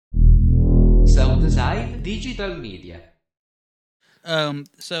Southside Digital Media.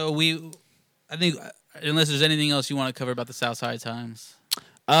 So I think, unless there's anything else you want to cover about the Southside Times.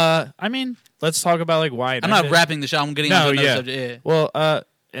 I mean, let's talk about like why. I'm not wrapping the show. I'm getting onto another subject. Yeah. Well,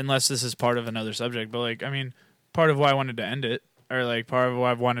 unless this is part of another subject, but like, I mean, part of why I wanted to end it, or like part of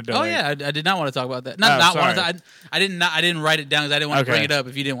why I wanted to. Oh yeah, I did not want to talk about that. Not want to. I didn't write it down because I didn't want to bring it up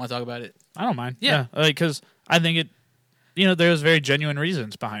if you didn't want to talk about it. I don't mind. Yeah, like because I think it. There's very genuine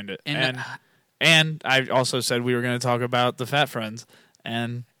reasons behind it, and I also said we were going to talk about the Fat Friends,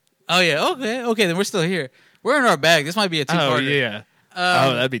 and oh yeah, okay, then we're still here. We're in our bag. This might be a two-parter. Oh yeah.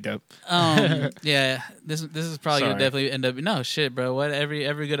 That'd be dope. Yeah, this is probably gonna definitely end up. No shit, bro. What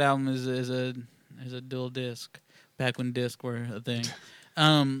every good album is a dual disc. Back when discs were a thing.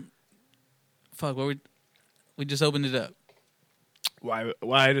 Fuck. What we just opened it up. Why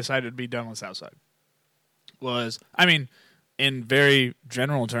I decided to be done with Southside was, I mean, in very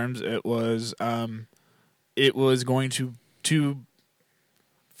general terms, it was going to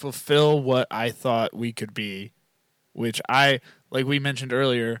fulfill what I thought we could be, which like we mentioned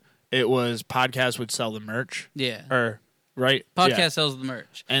earlier, it was podcast would sell the merch. Yeah. Right? Podcast sells the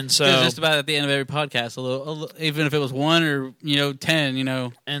merch. And so just about at the end of every podcast, a little, even if it was 1 or 10,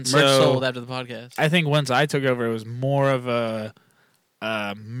 and merch sold after the podcast. I think once I took over, it was more of a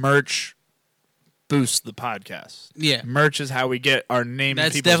merch boost the podcast. Yeah. Merch is how we get our name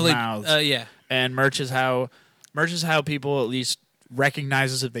in people's mouths. Yeah. And merch is how people at least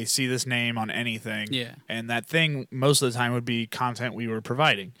recognize us if they see this name on anything. Yeah. And that thing most of the time would be content we were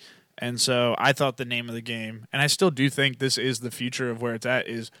providing. And so I thought the name of the game, and I still do think this is the future of where it's at,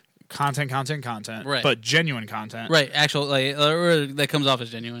 is content, right. but genuine content. Right, actual, or that comes off as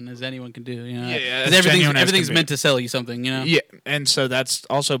genuine, as anyone can do. Yeah, everything's meant to sell you something, Yeah, and so that's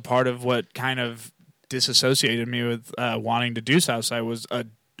also part of what kind of disassociated me with wanting to do Southside was a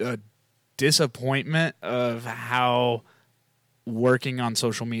disappointment of how working on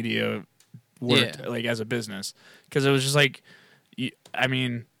social media worked, like as a business, because it was just like, I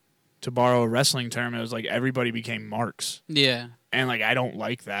mean, to borrow a wrestling term, it was like everybody became marks. Yeah. And like I don't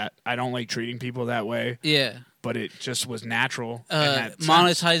like that. I don't like treating people that way. Yeah. But it just was natural.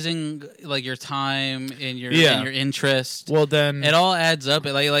 Monetizing like your time and your interest. Well, then it all adds up.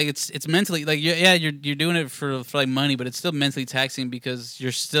 Like it's mentally like you're doing it for like money, but it's still mentally taxing because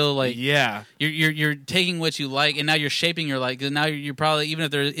you're still like you're taking what you like and now you're shaping your life. Because now you're probably, even if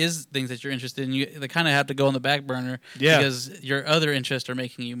there is things that you're interested in, they kind of have to go on the back burner because your other interests are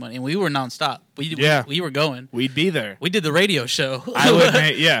making you money. And we were nonstop. We were going. We'd be there. We did the radio show. I would.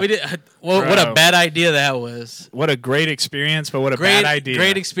 We did. Well, what a bad idea that was. What a great experience, but what a bad idea.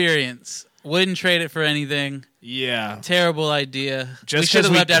 Great experience. Wouldn't trade it for anything. Yeah. Terrible idea. We should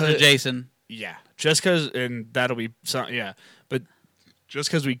have left after Jason. Yeah. Just because, and that'll be something, yeah. But just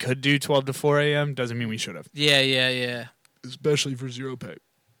because we could do 12 to 4 a.m. doesn't mean we should have. Yeah. Especially for zero pay.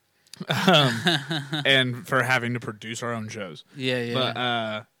 And for having to produce our own shows. Yeah.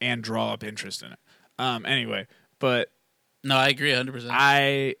 But, and draw up interest in it. Anyway, but. No, I agree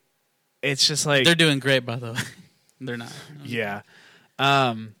 100%. It's just like... They're doing great, by the way. They're not. Yeah.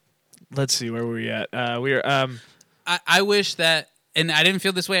 Let's see, where were we at? I wish that... And I didn't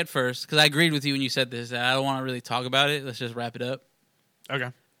feel this way at first, because I agreed with you when you said this, that I don't want to really talk about it. Let's just wrap it up. Okay.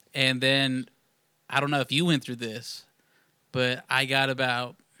 And then, I don't know if you went through this, but I got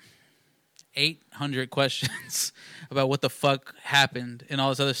about 800 questions about what the fuck happened and all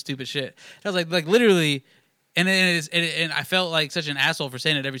this other stupid shit. I was like literally... And I felt like such an asshole for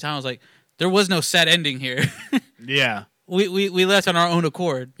saying it every time. I was like, there was no sad ending here. Yeah. We left on our own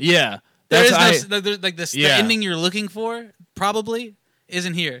accord. Yeah. The ending you're looking for probably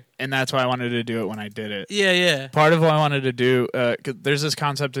isn't here. And that's why I wanted to do it when I did it. Yeah. Part of what I wanted to do, 'cause there's this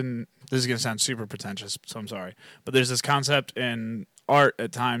concept in, this is going to sound super pretentious, so I'm sorry, but there's this concept in art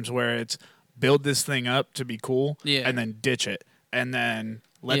at times where it's build this thing up to be cool and then ditch it. And then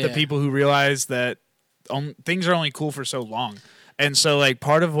let the people who realize that things are only cool for so long. And so like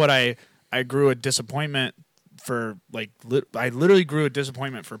part of what I grew a disappointment for, like I literally grew a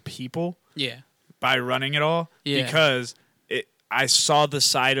disappointment for people by running it all because I saw the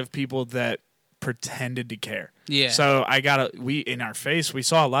side of people that pretended to care. So in our face we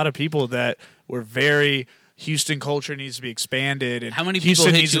saw a lot of people that were very Houston culture needs to be expanded, and how many Houston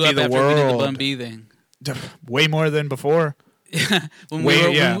people needs hit you to be up the after world. we did the Bun B thing? Way more than before. So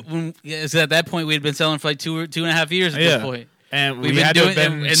at that point we had been selling for like 2.5 years at this point, and we had to have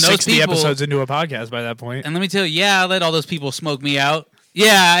been 60 episodes into a podcast by that point. And let me tell you, I let all those people smoke me out.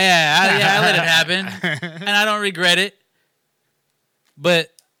 I let it happen, and I don't regret it. But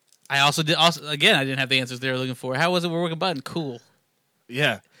I also did. I didn't have the answers they were looking for. How was it? We're working button. Cool.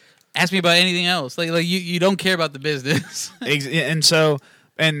 Yeah. ask me about anything else. Like you don't care about the business. And so,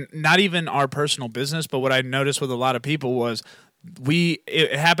 and not even our personal business, but what I noticed with a lot of people was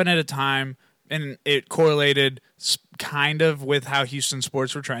it happened at a time, and it correlated kind of with how Houston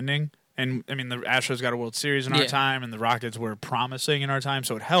sports were trending. And I mean, the Astros got a World Series in our time, and the Rockets were promising in our time,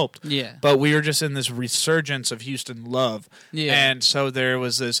 so it helped. Yeah. But we were just in this resurgence of Houston love. Yeah. And so there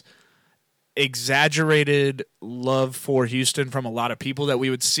was this exaggerated love for Houston from a lot of people that we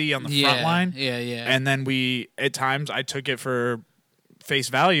would see on the front line. Yeah. And then at times, I took it for face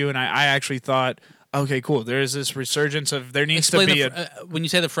value, and I actually thought, okay, cool. There's this resurgence of there needs to be when you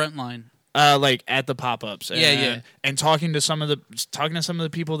say the front line. Like at the pop-ups, and talking to some of the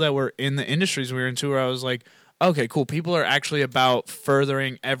people that were in the industries we were into, where I was like, okay, cool. People are actually about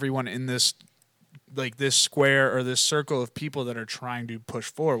furthering everyone in this, like this square or this circle of people that are trying to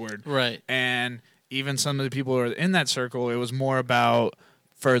push forward, right? And even some of the people who are in that circle, it was more about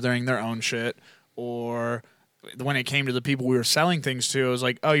furthering their own shit. Or when it came to the people we were selling things to, it was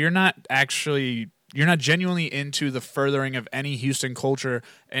like, oh, you're not genuinely into the furthering of any Houston culture,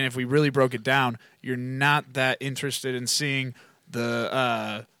 and if we really broke it down, you're not that interested in seeing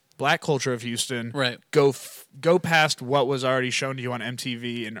the black culture of Houston go past what was already shown to you on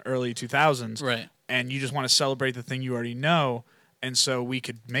MTV in early 2000s, right? And you just want to celebrate the thing you already know, and so we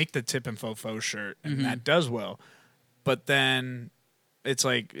could make the Tip and Fofo shirt, and that does well. But then it's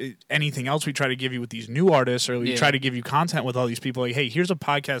like anything else we try to give you with these new artists, or we try to give you content with all these people, like, hey, here's a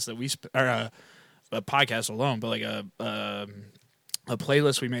podcast that a podcast alone, but like a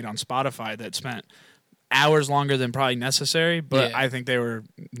playlist we made on Spotify that spent hours longer than probably necessary, but I think they were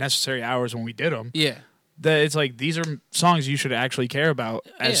necessary hours when we did them. Yeah. That it's like, these are songs you should actually care about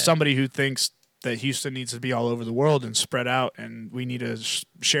as somebody who thinks that Houston needs to be all over the world and spread out, and we need to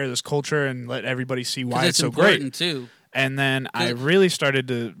share this culture and let everybody see why it's so great. Too. And then I really started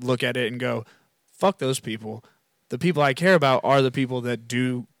to look at it and go, fuck those people. The people I care about are the people that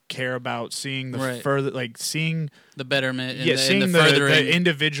do care about seeing the further, like seeing the betterment, seeing the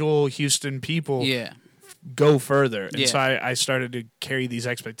individual Houston people go further. And so I started to carry these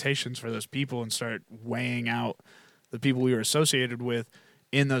expectations for those people and start weighing out the people we were associated with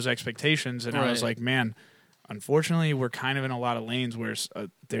in those expectations. And I was like, man, unfortunately, we're kind of in a lot of lanes where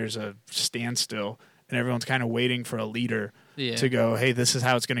there's a standstill, and everyone's kind of waiting for a leader to go, hey, this is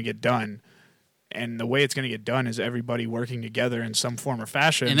how it's going to get done. And the way it's going to get done is everybody working together in some form or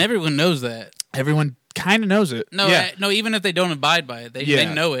fashion. And everyone knows that. Everyone kind of knows it. No, no, even if they don't abide by it,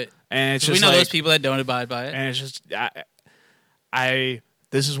 they know it. And it's just we know those people that don't abide by it. And it's just,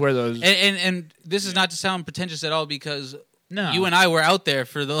 this is where those... And this is not to sound pretentious at all, because you and I were out there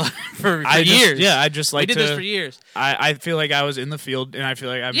for years. I just like we did this for years. I feel like I was in the field, and I feel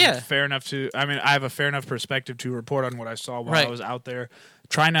like I'm fair enough to... I mean, I have a fair enough perspective to report on what I saw while I was out there,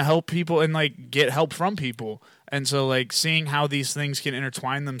 trying to help people and like get help from people. And so like seeing how these things can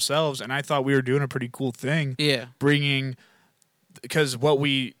intertwine themselves, and I thought we were doing a pretty cool thing. Yeah. Bringing, because what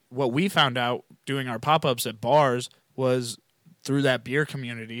we found out doing our pop-ups at bars was through that beer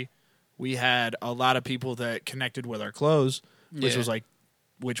community, we had a lot of people that connected with our clothes,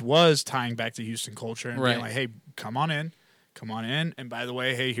 which was tying back to Houston culture and being like, hey, come on in. And by the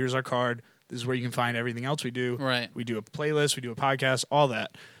way, hey, here's our card. This is where you can find everything else we do. Right. We do a playlist, we do a podcast, all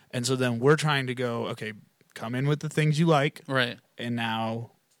that. And so then we're trying to go, okay, come in with the things you like. Right. And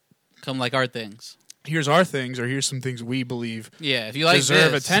now come like our things. Here's our things, or here's some things we believe if you like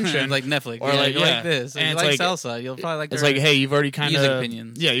deserve this, attention. Like Netflix. Or like this. And if you like salsa, you'll probably like their It's like, hey, you've already kind of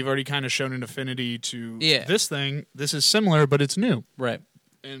opinions. Yeah, you've already kind of shown an affinity to this thing. This is similar, but it's new. Right.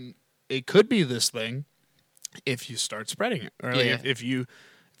 And it could be this thing if you start spreading it. Or like if you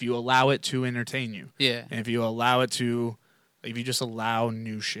allow it to entertain you. Yeah. And if you allow it to, if you just allow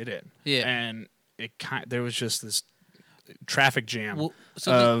new shit in. Yeah. And there was just this traffic jam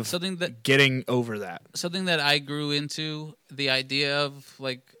something that getting over that. Something that I grew into the idea of,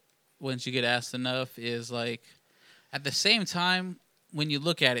 like, once you get asked enough, is like, at the same time, when you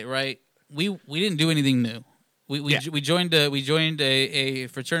look at it, right, we didn't do anything new. We joined a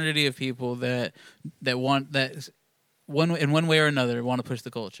fraternity of people that want that one in one way or another want to push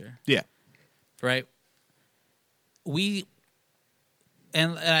the culture. Yeah. Right.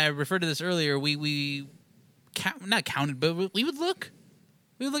 And I referred to this earlier. We not counted, but we would look.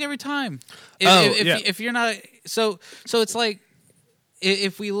 We would look every time. If you're not, so it's like,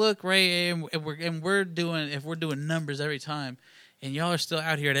 if we look, right, and we're doing numbers every time, and y'all are still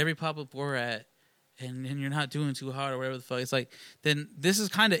out here at every pop up we're at, and you're not doing too hard or whatever the fuck, it's like, then this is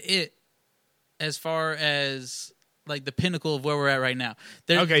kind of it as far as like the pinnacle of where we're at right now.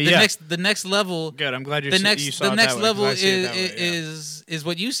 Okay, The next level. Good. I'm glad you saw the it next that way, level 'cause I see it that way, is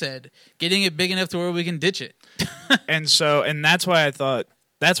what you said. Getting it big enough to where we can ditch it. And that's why I thought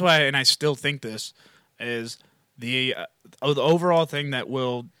and I still think this is the overall thing that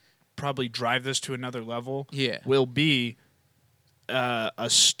will probably drive this to another level. Yeah. Will be a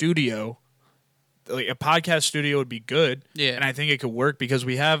studio. Like a podcast studio would be good. Yeah. And I think it could work because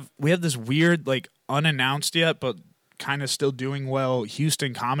we have this weird, like, unannounced yet but kind of still doing well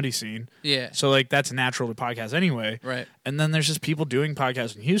Houston comedy scene. Yeah. So like that's natural to podcast anyway. Right. And then there's just people doing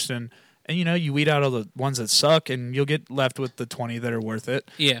podcasts in Houston, and you weed out all the ones that suck and you'll get left with the 20 that are worth it.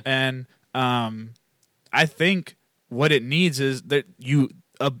 Yeah. And I think what it needs is that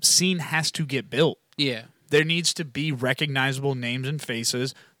a scene has to get built. Yeah. There needs to be recognizable names and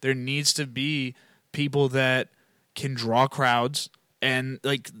faces. There needs to be people that can draw crowds. And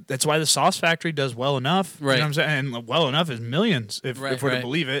like that's why the Sauce Factory does well enough. Right. You know what I'm saying? And well enough is millions if we're to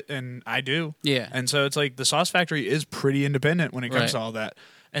believe it, and I do. Yeah. And so it's like the Sauce Factory is pretty independent when it comes to all that.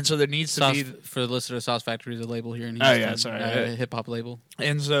 And so there needs to be for the listener, Sauce Factory is a label here in Houston. Oh yeah, sorry. A hip hop label.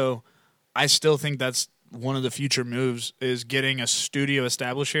 And so I still think that's one of the future moves is getting a studio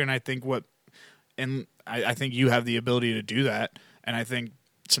established here, and I think I think you have the ability to do that, and I think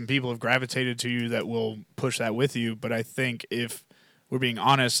some people have gravitated to you that will push that with you. But I think if we're being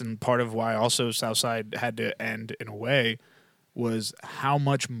honest, and part of why also Southside had to end in a way was how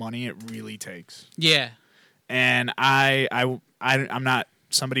much money it really takes. Yeah. And I'm not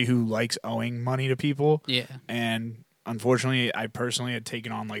somebody who likes owing money to people. Yeah. And unfortunately, I personally had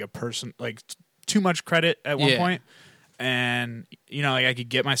taken on like too much credit at one point. And, like I could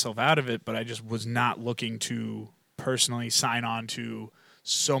get myself out of it, but I just was not looking to personally sign on to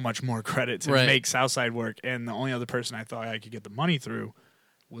so much more credit to make Southside work. And the only other person I thought I could get the money through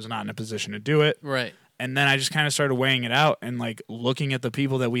was not in a position to do it. Right. And then I just kind of started weighing it out and like looking at the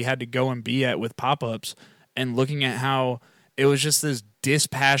people that we had to go and be at with pop-ups and looking at how it was just this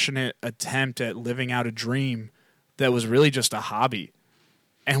dispassionate attempt at living out a dream that was really just a hobby.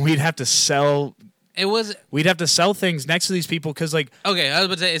 And we'd have to sell... We'd have to sell things next to these people because, like... Okay, I was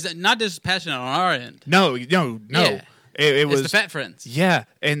about to say, is it not dispassionate on our end? No. Yeah. It was the fat friends. Yeah,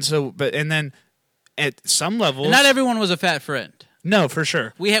 and then at some levels... And not everyone was a fat friend. No, for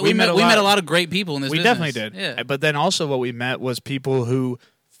sure. We met a lot of great people in this business. We definitely did. Yeah. But then also what we met was people who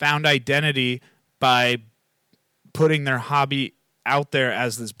found identity by putting their hobby out there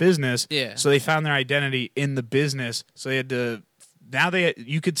as this business. Yeah. So they found their identity in the business. So they had to...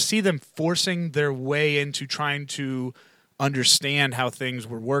 you could see them forcing their way into trying to understand how things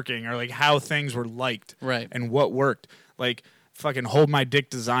were working or like how things were liked. Right. And what worked. Like fucking Hold My Dick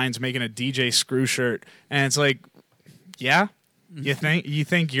Designs making a DJ Screw shirt. And it's like, yeah... You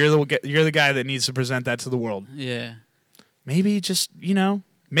think you're the guy that needs to present that to the world? Yeah. Maybe just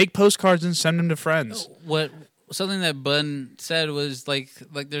make postcards and send them to friends. Something that Bun said was like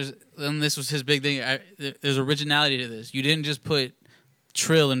there's, and this was his big thing. There's originality to this. You didn't just put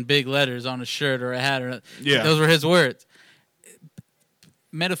Trill in big letters on a shirt or a hat those were his words.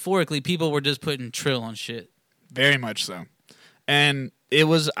 Metaphorically, people were just putting Trill on shit. Very much so, and.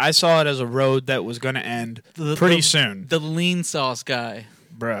 I saw it as a road that was going to end pretty soon. The lean sauce guy.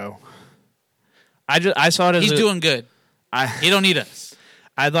 Bro. I saw it as He's doing good. He don't need us.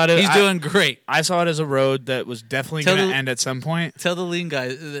 He's doing great. I saw it as a road that was definitely going to end at some point. Tell the lean guy.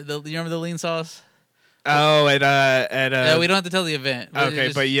 You remember the lean sauce? Oh, we don't have to tell the event. Okay,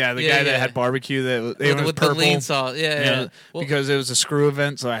 the guy that had barbecue with purple. The lean sauce. Yeah. Well, because it was a screw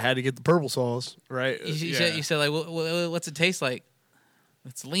event, so I had to get the purple sauce, right? You said like, what's it taste like?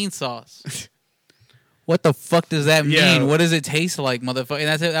 It's lean sauce. What the fuck does that mean? Yeah. What does it taste like, motherfucker?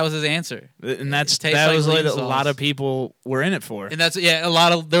 And that was his answer. And that was what a lot of people were in it for. And there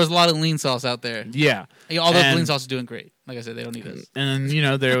was a lot of lean sauce out there. Yeah. All those lean sauce is doing great. Like I said, they don't need us. And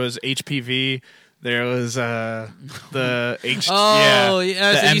there was HPV. There was the MTV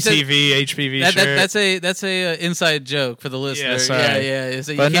HPV shirt. That's a inside joke for the listener. Yeah.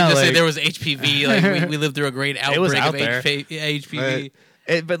 So you can't just say there was HPV. Like we lived through a great outbreak of HPV.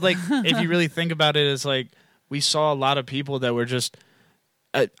 But like, if you really think about it, it's like we saw a lot of people that were just.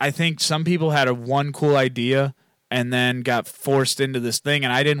 I think some people had one cool idea and then got forced into this thing,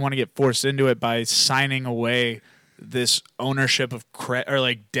 and I didn't want to get forced into it by signing away this ownership of or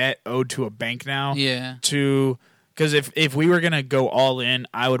like debt owed to a bank now. Yeah. Because if we were gonna go all in,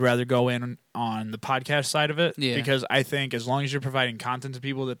 I would rather go in on the podcast side of it. Yeah. Because I think as long as you're providing content to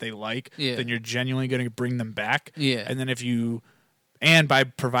people that they like, then you're genuinely going to bring them back. Yeah. And then and by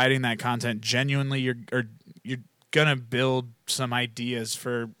providing that content genuinely, you're gonna build some ideas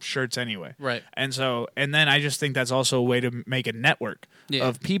for shirts anyway. Right. And then I just think that's also a way to make a network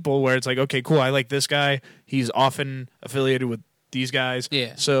of people where it's like, okay, cool, I like this guy. He's often affiliated with these guys.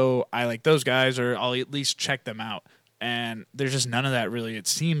 Yeah. So I like those guys, or I'll at least check them out. And there's just none of that really, it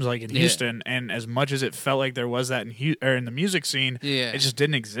seems like, in Houston. And as much as it felt like there was that in the music scene, it just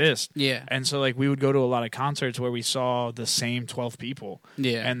didn't exist. Yeah. And so like we would go to a lot of concerts where we saw the same 12 people.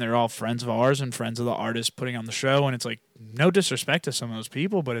 Yeah. And they're all friends of ours and friends of the artist putting on the show. And it's like, no disrespect to some of those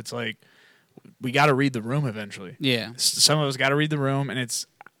people, but it's like, we got to read the room eventually. Yeah. Some of us got to read the room, and it's,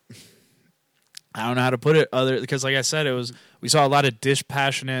 I don't know how to put it because like I said, we saw a lot of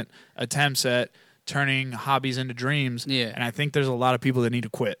dispassionate attempts at turning hobbies into dreams. Yeah. And I think there's a lot of people that need to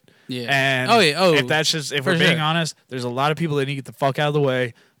quit. Yeah. And if we're being honest, there's a lot of people that need to get the fuck out of the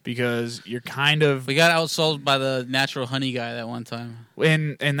way, because you're kind of... We got outsold by the natural honey guy that one time.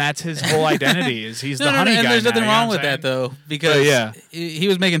 And that's his whole identity, is he's the honey guy. And there's nothing wrong with that, though, because he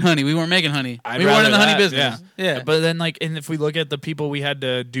was making honey. We weren't making honey. We weren't in the honey business. Yeah. But then, like, and if we look at the people we had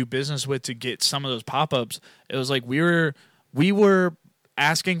to do business with to get some of those pop-ups, it was like we were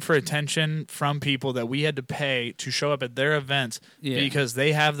asking for attention from people that we had to pay to show up at their events because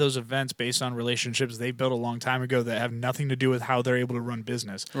they have those events based on relationships they built a long time ago that have nothing to do with how they're able to run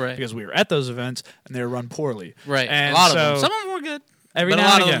business. Right. Because we were at those events and they were run poorly. Right. And a lot of them. Some of them were good. Every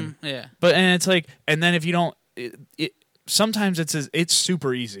now and again. Yeah. But and it's like, and then if you don't, sometimes it's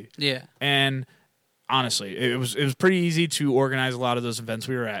super easy. Yeah. And honestly, it was pretty easy to organize a lot of those events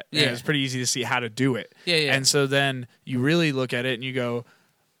we were at. Yeah. And it was pretty easy to see how to do it. Yeah, yeah. And so then you really look at it and you go,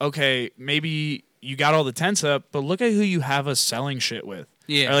 okay, maybe you got all the tents up, but look at who you have us selling shit with.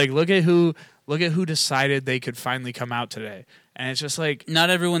 Yeah. Or like look at who decided they could finally come out today. And it's just like, not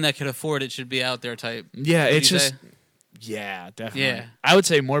everyone that could afford it should be out there type. Yeah, it's just yeah, definitely. Yeah. I would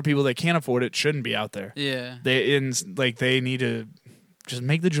say more people that can't afford it shouldn't be out there. Yeah. They need to just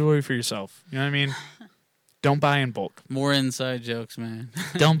make the jewelry for yourself. You know what I mean? Don't buy in bulk. More inside jokes, man.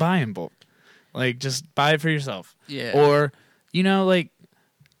 Don't buy in bulk. Like, just buy it for yourself. Yeah. Or, you know, like,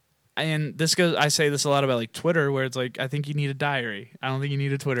 and I say this a lot about like Twitter, where it's like, I think you need a diary. I don't think you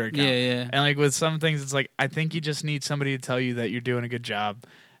need a Twitter account. Yeah, yeah. And like with some things, it's like, I think you just need somebody to tell you that you're doing a good job.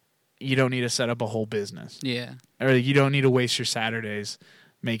 You don't need to set up a whole business. Yeah. Or you don't need to waste your Saturdays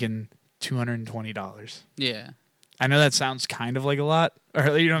making $220. Yeah. I know that sounds kind of like a lot,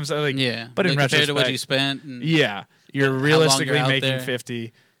 or you know what I'm saying? Like, yeah. But in retrospect, compared to what you spent. And you're realistically making there.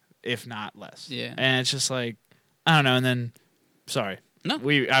 50, if not less. Yeah. And it's just like, I don't know. And then, sorry. No.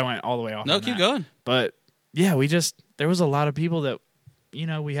 I went all the way off. No, keep going. But yeah, there was a lot of people that, you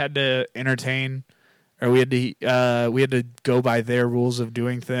know, we had to entertain, or we had to go by their rules of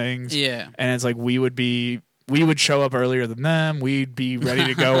doing things. Yeah. And it's like we would show up earlier than them. We'd be ready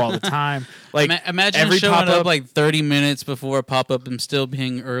to go all the time. Like imagine every showing pop-up, up like 30 minutes before a pop-up and still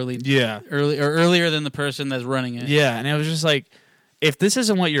being early. Yeah. Earlier than the person that's running it. Yeah, and it was just like, if this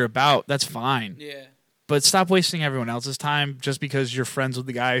isn't what you're about, that's fine. Yeah. But stop wasting everyone else's time just because you're friends with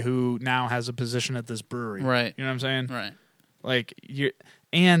the guy who now has a position at this brewery. Right. You know what I'm saying? Right. Like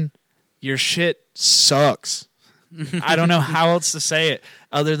your shit sucks. I don't know how else to say it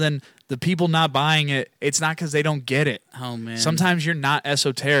other than the people not buying it. It's not because they don't get it. Oh man. Sometimes you're not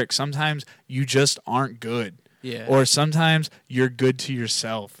esoteric. Sometimes you just aren't good. Yeah. Or sometimes you're good to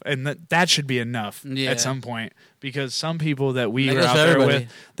yourself, and that should be enough at some point. Because some people that we were out there with,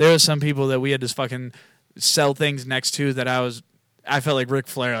 there was some people that we had to fucking sell things next to that I felt like Ric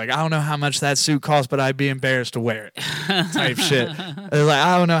Flair. Like, I don't know how much that suit cost, but I'd be embarrassed to wear it. Type shit. Like,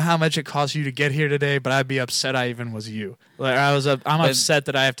 I don't know how much it cost you to get here today, but I'd be upset I even was you. Like, I'm upset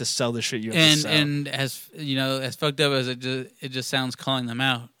that I have to sell the shit you have to sell. And as you know, as fucked up as it just sounds calling them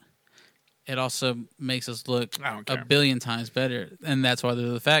out, it also makes us look a billion times better, and that's why they're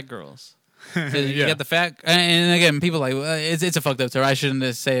the fat girls. You got the fat, and again, people like it's a fucked up term. I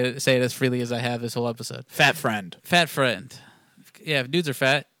shouldn't say it as freely as I have this whole episode. Fat friend. Yeah, if dudes are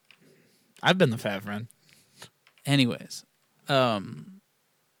fat. I've been the fat friend. Anyways, yeah,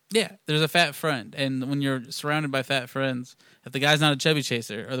 there's a fat friend, and when you're surrounded by fat friends, if the guy's not a chubby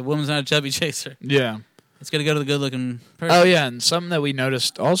chaser or the woman's not a chubby chaser, yeah, it's gonna go to the good-looking person. Oh yeah, and something that we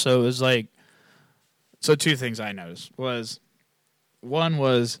noticed also is like, so two things I noticed was, one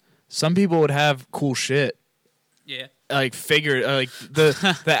was some people would have cool shit. Yeah. Like the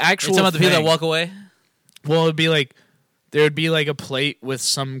actual. You're talking about the people that walk away? Well, it'd be like there would be like a plate with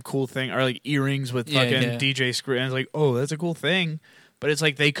some cool thing, or like earrings with fucking DJ screw, and it's like, oh, that's a cool thing, but it's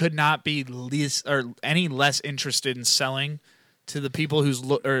like they could not be any less interested in selling to the people who's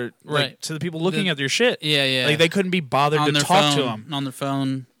to the people looking at your shit. Yeah. Like they couldn't be bothered to talk to them on their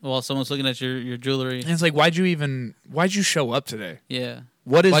phone while someone's looking at your jewelry. And it's like, why'd you show up today? Yeah.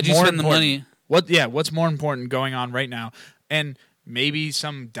 Why'd you spend the money? What's more important going on right now? And maybe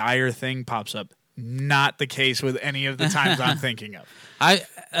some dire thing pops up. Not the case with any of the times I'm thinking of. I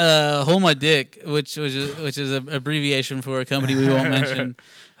Hold My Dick, which is an abbreviation for a company we won't mention.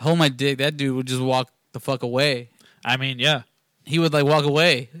 Hold My Dick, that dude would just walk the fuck away. I mean, yeah. He would like walk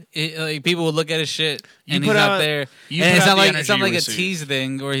away. Like people would look at his shit, and he's out there. And it's not like a tease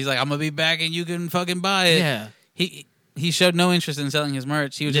thing where he's like, "I'm gonna be back and you can fucking buy it." Yeah. He showed no interest in selling his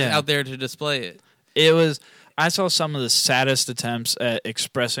merch. He was just out there to display it. It was. I saw some of the saddest attempts at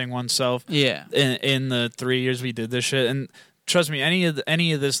expressing oneself. Yeah. In the 3 years we did this shit, and trust me, any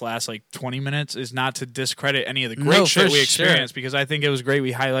of this last like 20 minutes is not to discredit any of the great shit we experienced because I think it was great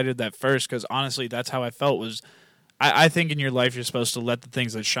we highlighted that first because honestly that's how I felt was I think in your life you're supposed to let the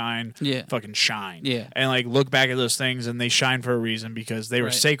things that shine fucking shine. Yeah. And like look back at those things and they shine for a reason because they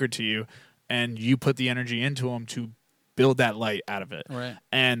were sacred to you and you put the energy into them to build that light out of it. Right.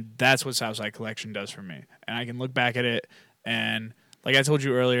 And that's what Southside Collection does for me. And I can look back at it and like I told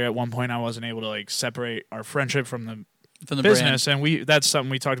you earlier, at one point I wasn't able to like separate our friendship from the business brand. And that's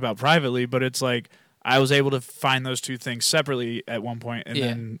something we talked about privately, but it's like I was able to find those two things separately at one point and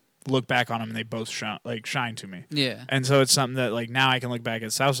then look back on them and they both shine to me. Yeah. And so it's something that like now I can look back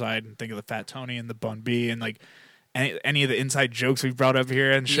at Southside and think of the Fat Tony and the Bun B and like any of the inside jokes we've brought up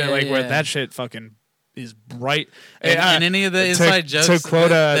here and shit where that shit fucking is bright. And any of the inside jokes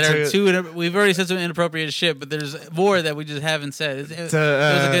that are too we've already said some inappropriate shit, but there's more that we just haven't said. It was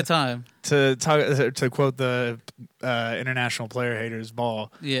a good time. To quote the international player haters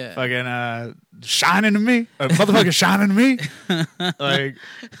ball. Yeah. Fucking shining to me. Motherfucker shining to me. Like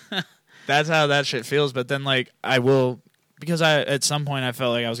that's how that shit feels. But then like I will because at some point I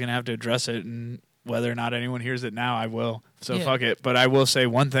felt like I was gonna have to address it and whether or not anyone hears it now, I will. So fuck it. But I will say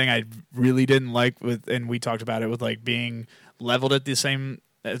one thing I really didn't like and we talked about it with like being leveled at the same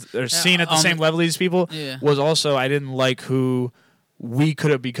or seen at the same level as these people was also I didn't like who we could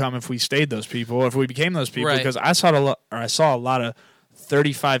have become if we stayed those people or if we became those people because I saw a lot of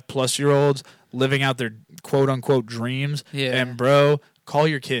 35-plus-year-olds living out their quote-unquote dreams and bro, call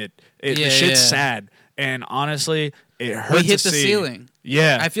your kid. The shit's sad. And honestly, it hurts. We hit the ceiling.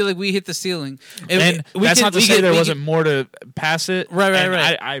 Yeah, I feel like we hit the ceiling. And that's not to say there wasn't more to pass it.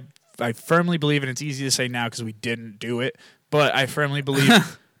 Right. I firmly believe, and it's easy to say now because we didn't do it, but I firmly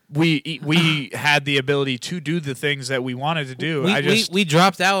believe we had the ability to do the things that we wanted to do. We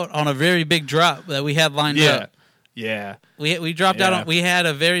dropped out on a very big drop that we had lined up. Yeah, we dropped out. We had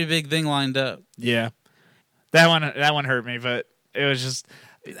a very big thing lined up. Yeah, that one hurt me, but it was just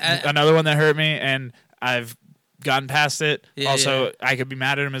another one that hurt me, and I've gotten past it. I could be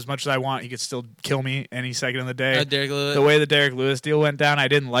mad at him as much as I want. He could still kill me any second of the day. Derek Lewis. The way the Derek Lewis deal went down, I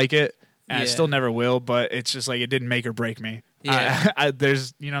didn't like it, and I still never will. But it's just like it didn't make or break me. Yeah.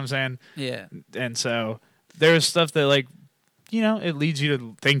 There's, you know what I'm saying? Yeah. And so there's stuff that like, you know, it leads you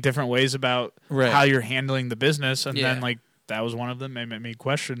to think different ways about how you're handling the business, and then like that was one of them. It made me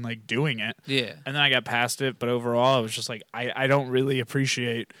question like doing it. Yeah. And then I got past it, but overall, it was just like I don't really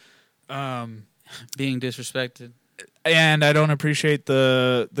appreciate. Being disrespected, and I don't appreciate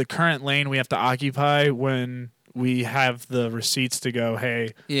the current lane we have to occupy when we have the receipts to go.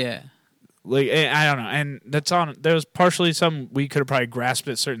 Hey, like I don't know, and there was partially some we could have probably grasped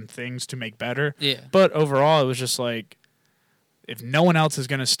at certain things to make better. Yeah, but overall, it was just like if no one else is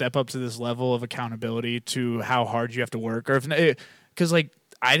going to step up to this level of accountability to how hard you have to work, or if because like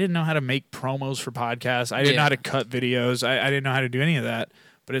I didn't know how to make promos for podcasts, I didn't know how to cut videos, I didn't know how to do any of that.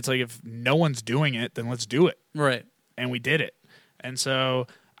 But it's like if no one's doing it, then let's do it. Right. And we did it. And so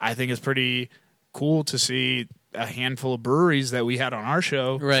I think it's pretty cool to see a handful of breweries that we had on our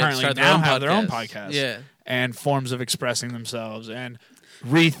show currently now have their own podcast. Yeah. And forms of expressing themselves and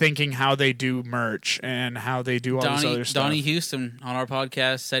rethinking how they do merch and how they do all this other stuff. Donnie Houston on our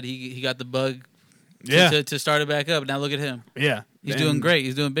podcast said he got the bug to start it back up. Now look at him. Yeah. He's doing great.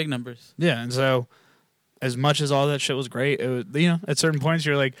 He's doing big numbers. Yeah. And so as much as all that shit was great, it was, you know, at certain points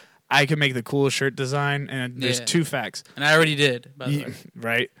you're like, I can make the coolest shirt design, and there's two facts. And I already did, by the way.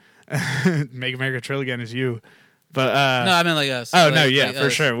 Right? Make America Trill Again is you. But no, I meant like us. Oh, like, no, yeah, like for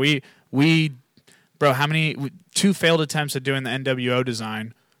us. sure. We bro, how many 2 failed attempts at doing the NWO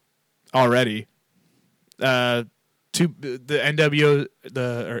design already. The NWO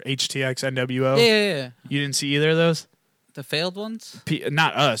or HTX NWO. Yeah. You didn't see either of those? The failed ones?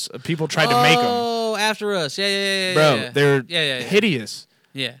 Not us. People tried to make them. Oh, after us. Yeah. Bro, they're hideous.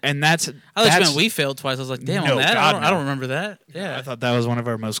 Yeah. And that's when we failed twice. I was like, damn, on that? I don't remember that. Yeah. I thought that was one of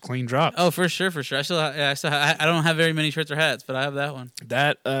our most clean drops. Oh, for sure. I don't have very many shirts or hats, but I have that one.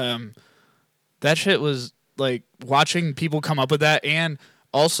 That shit was like watching people come up with that, and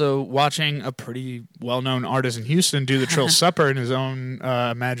also watching a pretty well-known artist in Houston do the Trill Supper in his own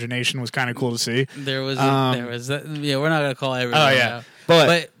imagination was kind of cool to see. There was that, yeah, we're not going to call everyone out.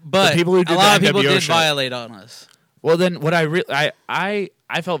 But the people who did a lot of the people NWO did shit, violate on us. Well, then what I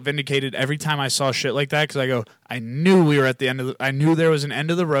felt vindicated every time I saw shit like that, because I knew we were at the end of the, I knew there was an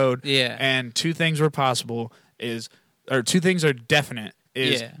end of the road. Yeah. And two things were possible two things are definite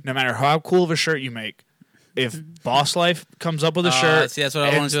no matter how cool of a shirt you make, if Boss Life comes up with a shirt. See, that's what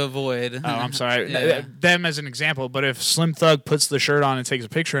I wanted to avoid. Oh, I'm sorry. Them as an example, but if Slim Thug puts the shirt on and takes a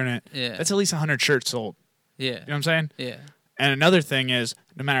picture in it, that's at least 100 shirts sold. Yeah. You know what I'm saying? Yeah. And another thing is,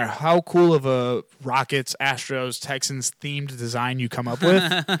 no matter how cool of a Rockets, Astros, Texans themed design you come up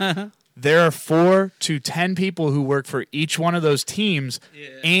with, there are 4 to 10 people who work for each one of those teams,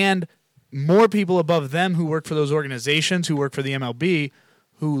 and more people above them who work for those organizations, who work for the MLB,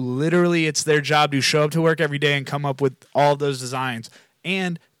 who literally it's their job to show up to work every day and come up with all those designs.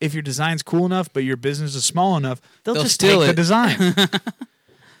 And if your design's cool enough, but your business is small enough, they'll just take the design.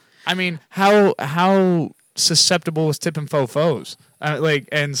 I mean, how susceptible was Tip and Fofos?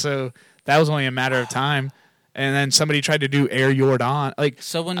 And so that was only a matter of time. And then somebody tried to do Air Jordan.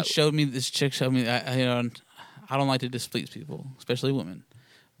 Someone showed me, this chick showed me, I don't like to displease people, especially women.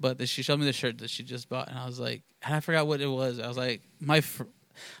 But she showed me the shirt that she just bought, and I was like, and I forgot what it was. I was like, my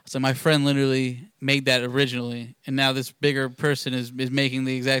friend literally made that originally, and now this bigger person is making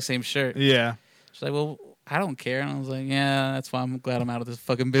the exact same shirt. Yeah. She's like, well, I don't care. And I was like, yeah, that's why I'm glad I'm out of this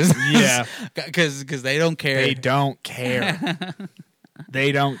fucking business. Yeah. Because they don't care. They don't care.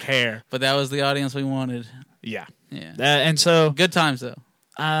 They don't care. But that was the audience we wanted. Yeah. Yeah. And so... Good times, though.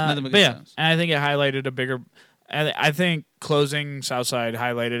 Nothing but good times. And I think it highlighted a bigger... I think closing Southside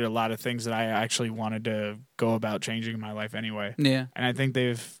highlighted a lot of things that I actually wanted to go about changing in my life anyway. Yeah. And I think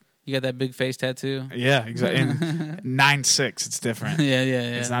they've... You got that big face tattoo? Yeah, exactly. 9'6", it's different. Yeah.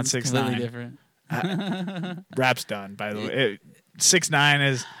 It's not 6'9". Completely different. Rap's done, by the way. 6'9"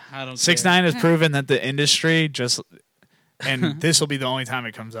 is... I don't 6'9" has proven that the industry just... And this will be the only time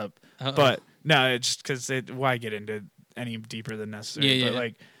it comes up. But, no, it's just because... Why get into any deeper than necessary? Yeah,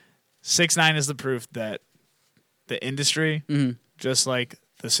 but, 6'9" is the proof that the industry, just like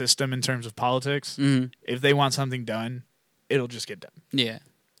the system in terms of politics, if they want something done, it'll just get done. Yeah.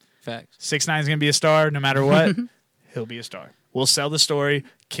 Facts. 6ix9ine is going to be a star no matter what. He'll be a star. We'll sell the story.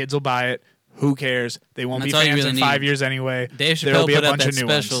 Kids will buy it. Who cares? They won't be fans in 5 years anyway. Dave Chappelle put out that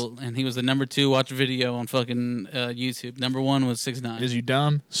special, and he was the number 2 watch video on fucking YouTube. Number 1 was 6ix9ine. Is you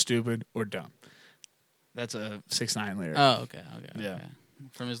dumb, stupid, or dumb? That's a 6ix9ine lyric. Oh, okay. Yeah. Okay.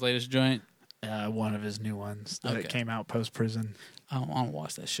 From his latest joint? One of his new ones that came out post-prison. I don't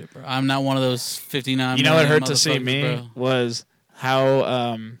watch that shit, bro. I'm not one of those 59. You know what hurt to see me was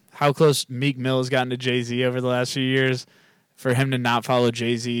how close Meek Mill has gotten to Jay-Z over the last few years. For him to not follow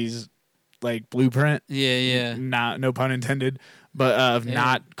Jay-Z's blueprint. Yeah. No pun intended, but of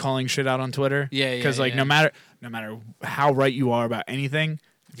not calling shit out on Twitter. Yeah. Because no matter how right you are about anything,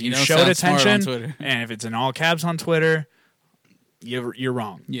 if you showed attention, and if it's in all caps on Twitter, you're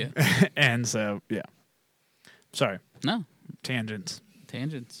wrong. Yeah. And so, yeah. Sorry. No. Tangents.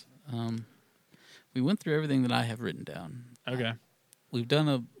 We went through everything that I have written down. Okay. We've done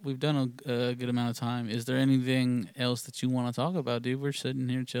a good amount of time. Is there anything else that you want to talk about, dude? We're sitting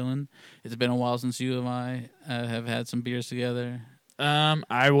here chilling. It's been a while since you and I have had some beers together.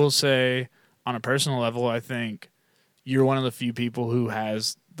 I will say, on a personal level, I think you're one of the few people who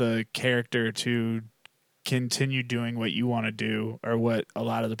has the character to continue doing what you want to do, or what a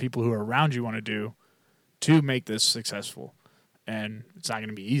lot of the people who are around you want to do, to make this successful. And it's not going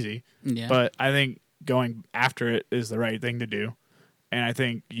to be easy, but I think going after it is the right thing to do. And I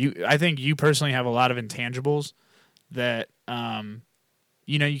think you personally have a lot of intangibles that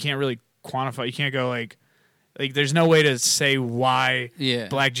you can't really quantify. You can't go like there's no way to say why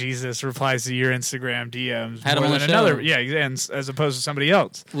Black Jesus replies to your Instagram DMs more than another. Yeah, and as opposed to somebody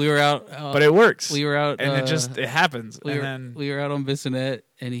else. We were out, but it works. We were out, and it happens. We were out on Bissonnette,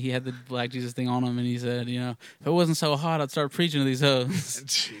 and he had the Black Jesus thing on him, and he said, if it wasn't so hot, I'd start preaching to these hoes.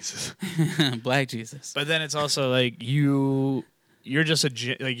 Jesus, Black Jesus. But then it's also you're just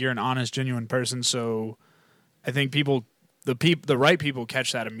you're an honest, genuine person. So I think the right people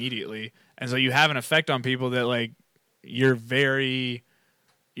catch that immediately. And so you have an effect on people that you're very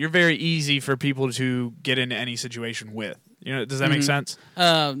easy for people to get into any situation with. You know, does that make sense?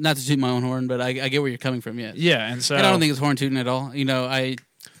 Not to toot my own horn, but I get where you're coming from. Yes. Yeah, and so I don't think it's horn tooting at all. You know, I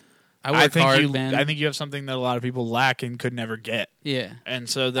work hard, man. I think you have something that a lot of people lack and could never get. Yeah, and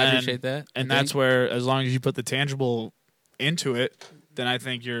so then I appreciate that. And that's where, as long as you put the tangible into it, then I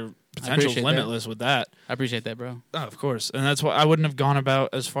think your potential is limitless with that. I appreciate that, bro. Oh, of course, and that's why I wouldn't have gone about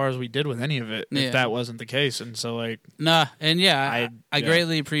as far as we did with any of it if that wasn't the case. And so, like, I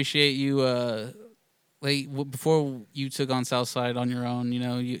greatly appreciate you. Before you took on Southside on your own, you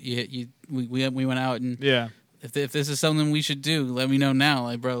know, we went out and if this is something we should do, let me know now.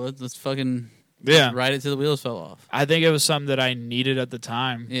 Like, bro, let's fucking ride it till the wheels fell off. I think it was something that I needed at the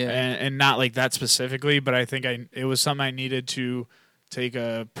time, and not like that specifically, but I think it was something I needed to take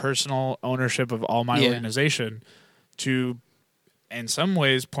a personal ownership of all my organization to, in some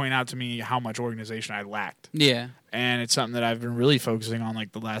ways, point out to me how much organization I lacked. Yeah, and it's something that I've been really focusing on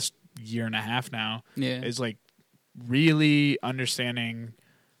like the last year and a half now. Is like really understanding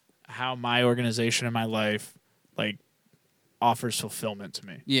how my organization in my life like offers fulfillment to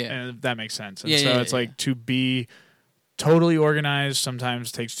me. And if that makes sense. And so it's like to be totally organized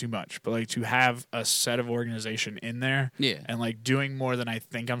sometimes takes too much, but like to have a set of organization in there and like doing more than I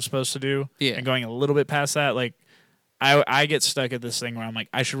think I'm supposed to do and going a little bit past that, like I get stuck at this thing where I'm like,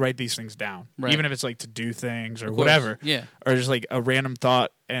 I should write these things down, even if it's like to do things or whatever, or just like a random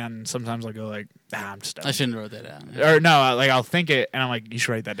thought. And sometimes I'll go like, I'm just done. I shouldn't have wrote that down. Or no, like I'll think it and I'm like, you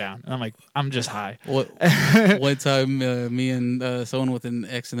should write that down. And I'm like, I'm just high. One time, me and someone with an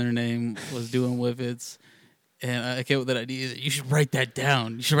X in their name was doing whippets. And I came up with that idea that you should write that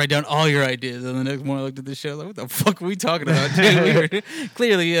down. You should write down all your ideas. And the next morning I looked at the show like, what the fuck are we talking about, dude? We were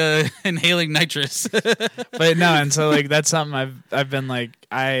clearly inhaling nitrous. But no, and so like that's something I've been like,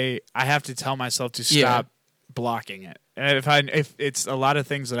 I have to tell myself to stop blocking it. And if it's a lot of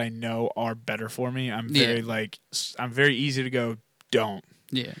things that I know are better for me, I'm very easy to go, don't.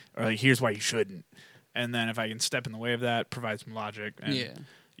 Yeah. Or like, here's why you shouldn't. And then if I can step in the way of that, provide some logic. And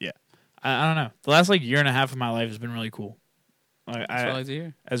I don't know. The last like year and a half of my life has been really cool. That's what I like to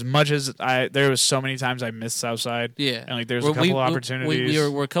hear. As much as there was so many times I missed Southside. Yeah, and like there's a couple opportunities.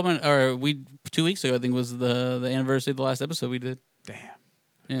 We're coming, or 2 weeks ago I think was the anniversary of the last episode we did. Damn.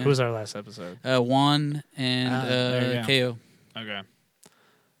 Yeah. Who was our last episode? Juan and KO. Okay.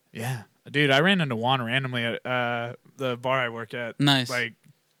 Yeah, dude, I ran into Juan randomly at the bar I work at. Nice. Like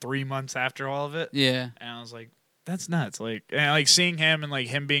 3 months after all of it. Yeah, and I was like, that's nuts. Like, and like seeing him and like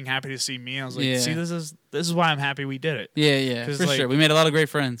him being happy to see me, I was like, see, this is why I'm happy we did it. Yeah, for sure. We made a lot of great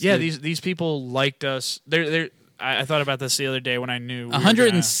friends. Yeah, these people liked us. I thought about this the other day when I knew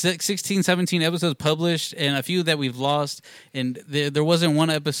 116, 17 episodes published, and a few that we've lost. And there wasn't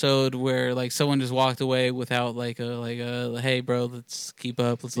one episode where like someone just walked away without like a hey bro, let's keep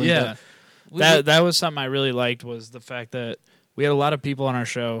up, let's link up. That was something I really liked, was the fact that we had a lot of people on our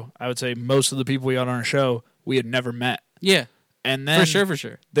show. I would say most of the people we had on our show we had never met. Yeah. And then for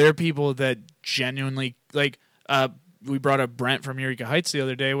sure. There are people that genuinely like we brought up Brent from Eureka Heights the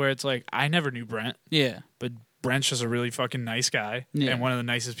other day, where it's like I never knew Brent. Yeah. But Brent's just a really fucking nice guy and one of the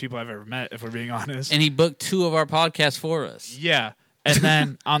nicest people I've ever met, if we're being honest. And he booked 2 of our podcasts for us. Yeah. And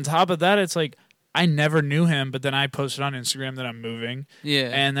then on top of that, it's like I never knew him, but then I posted on Instagram that I'm moving. Yeah.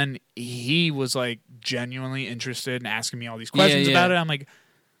 And then he was like genuinely interested in asking me all these questions about it. I'm like,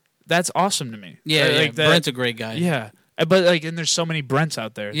 that's awesome to me. Yeah, like Brent's a great guy. Yeah, but like, and there's so many Brents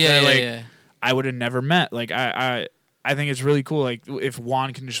out there. Yeah, I would have never met. Like, I think it's really cool. Like, if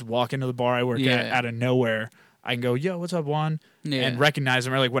Juan can just walk into the bar I work at out of nowhere, I can go, "Yo, what's up, Juan?" and recognize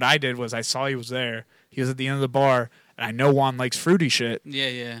him. Or like, what I did was I saw he was there. He was at the end of the bar, and I know Juan likes fruity shit.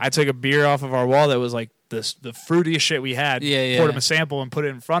 Yeah. I took a beer off of our wall that was like the fruitiest shit we had. Poured him a sample and put it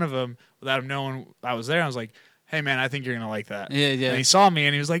in front of him without him knowing I was there. I was like, hey man, I think you're gonna like that. Yeah. And he saw me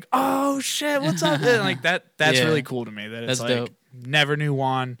and he was like, "Oh shit, what's up?" And like that's really cool to me. That's like dope. Never knew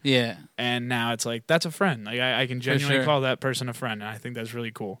Juan. Yeah. And now it's like that's a friend. Like I can genuinely call that person a friend, and I think that's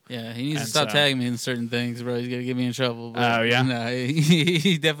really cool. Yeah, he needs to stop tagging me in certain things, bro. He's gonna get me in trouble. Oh yeah. No,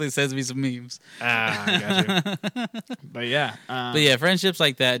 he definitely sends me some memes. I got you. But yeah, friendships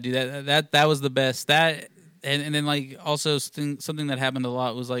like that, dude. That was the best. That and then like also something that happened a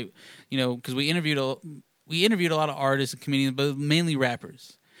lot was like, you know, because we interviewed a lot of artists and comedians, but mainly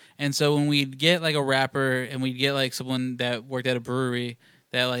rappers. And so when we'd get like a rapper and we'd get like someone that worked at a brewery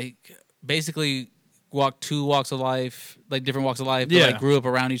that like basically walked 2 walks of life, like different walks of life, but like grew up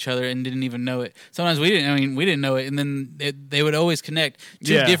around each other and didn't even know it. Sometimes we didn't know it. And then they would always connect.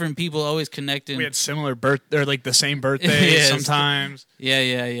 2 different people always connecting. We had similar or like the same birthdays sometimes.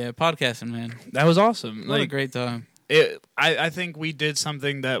 Yeah. Podcasting, man. That was awesome. What a great time. I think we did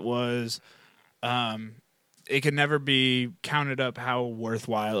something that was, it could never be counted up how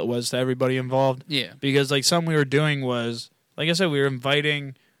worthwhile it was to everybody involved. Yeah. Because like something we were doing was, like I said, we were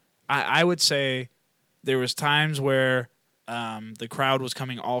inviting. I would say there was times where the crowd was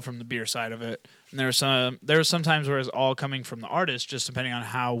coming all from the beer side of it, and there was some times where it was all coming from the artist, just depending on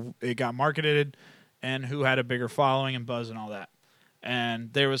how it got marketed and who had a bigger following and buzz and all that.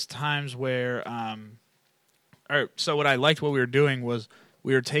 And there was times where, so what I liked what we were doing was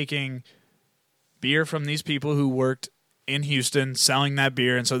we were taking beer from these people who worked in Houston, selling that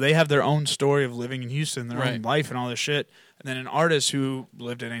beer, and so they have their own story of living in Houston, their own life and all this shit. And then an artist who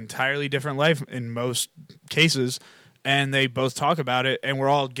lived an entirely different life in most cases, and they both talk about it, and we're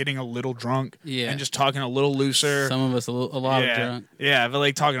all getting a little drunk and just talking a little looser. Some of us a lot of drunk. Yeah, but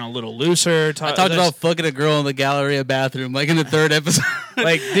like talking a little looser. I talked about fucking a girl in the Galleria bathroom, like in the 3rd episode.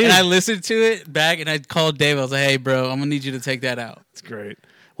 Like, dude. And I listened to it back, and I called Dave. I was like, hey, bro, I'm going to need you to take that out. It's great.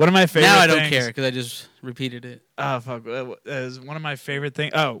 One of my favorite Now I don't care because I just repeated it. Oh, fuck. One of my favorite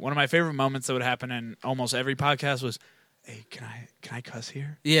things. Oh, one of my favorite moments that would happen in almost every podcast was, hey, can I cuss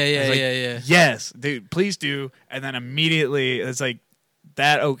here? Yeah. Yes, dude, please do. And then immediately it's like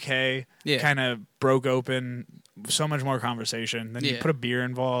that. Okay, kind of broke open so much more conversation. Then you put a beer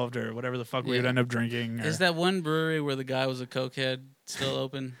involved or whatever the fuck we would end up drinking. Is that one brewery where the guy was a cokehead still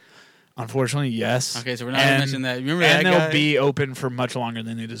open? Unfortunately, yes. Okay, so we're not going to mention that. Remember that guy? And they'll be open for much longer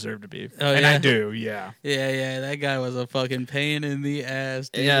than they deserve to be. Oh, and I do, yeah. Yeah, that guy was a fucking pain in the ass,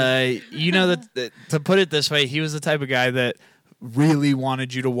 dude. Yeah, you know, that to put it this way, he was the type of guy that really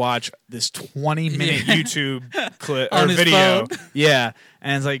wanted you to watch this 20-minute YouTube clip or video. Yeah,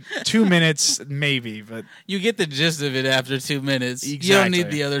 and it's like 2 minutes maybe, but you get the gist of it after 2 minutes. Exactly. You don't need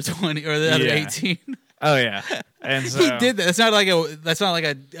the other 20 or the other 18. Oh yeah, and so, he did that. That's not like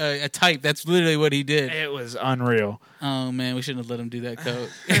a type. That's literally what he did. It was unreal. Oh man, we shouldn't have let him do that, coat.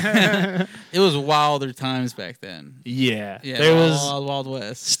 It was wilder times back then. Yeah, there was Wild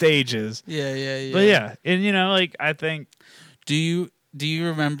West stages. Yeah. But yeah, and you know, like I think. Do you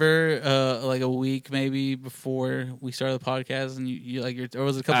remember like a week maybe before we started the podcast and you like or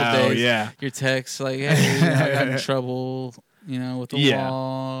was it a couple days? Yeah. Your text like, hey, I got in trouble. With the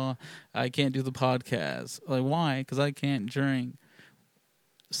law, I can't do the podcast. Like, why? Because I can't drink.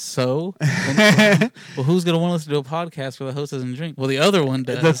 So, well, who's gonna want us to do a podcast where the host doesn't drink? Well, the other one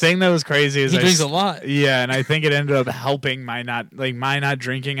does. The thing that was crazy is he drinks a lot. Yeah, and I think it ended up helping my not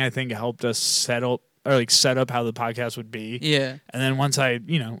drinking. I think helped us set up how the podcast would be. Yeah, and then once I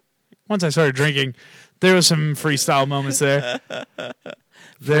started drinking, there was some freestyle moments there.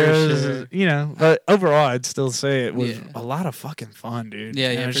 There's, but overall, I'd still say it was a lot of fucking fun, dude. Yeah,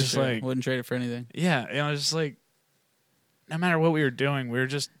 it was just like wouldn't trade it for anything. Yeah, it was just like no matter what we were doing, we were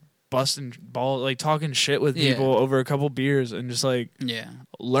just busting balls, like talking shit with people over a couple beers, and just like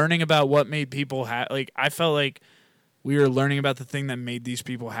learning about what made people happy. Like I felt like we were learning about the thing that made these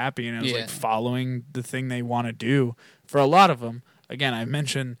people happy, and it was like following the thing they want to do. For a lot of them, again, I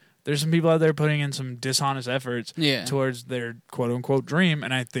mentioned. There's some people out there putting in some dishonest efforts towards their quote-unquote dream,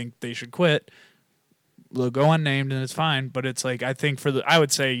 and I think they should quit. They'll go unnamed, and it's fine. But it's like, I think I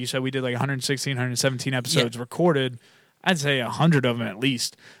would say, you said we did like 116, 117 episodes recorded. I'd say 100 of them at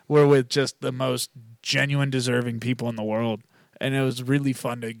least were with just the most genuine, deserving people in the world. And it was really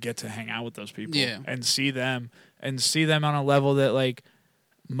fun to get to hang out with those people and see them on a level that like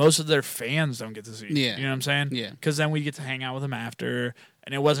most of their fans don't get to see. You know what I'm saying? Yeah. Because then we get to hang out with them after.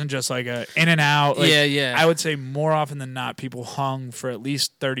 And it wasn't just like a in and out. Like, I would say more often than not, people hung for at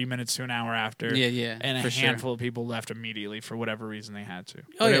least 30 minutes to an hour after. And a handful of people left immediately for whatever reason they had to.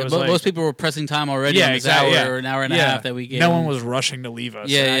 But most people were pressing time already on this hour or an hour and a half that we gave. No one was rushing to leave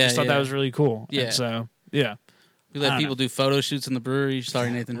us. I just thought that was really cool. Yeah. And so, we let people do photo shoots in the brewery. Sorry,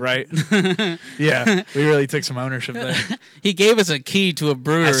 Nathan. Right. Yeah. We really took some ownership there. He gave us a key to a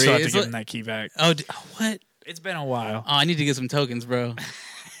brewery. I still have to give him that key back. Oh, what? It's been a while. Oh, I need to get some tokens, bro.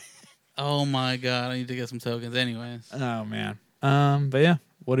 Oh my god, I need to get some tokens. Anyways. Oh man. But yeah,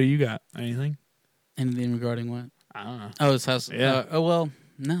 what do you got? Anything regarding what? I don't know. Oh, it's house. Yeah.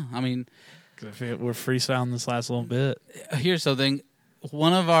 No. I mean, we're freestyling this last little bit. Here's something.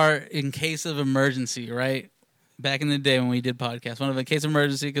 One of our in case of emergency, right? Back in the day when we did podcasts, one of in case of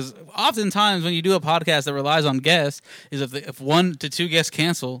emergency, because oftentimes when you do a podcast that relies on guests, is if 1 to 2 guests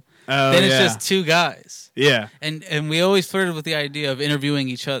cancel. Then it's just 2 guys. Yeah. And we always flirted with the idea of interviewing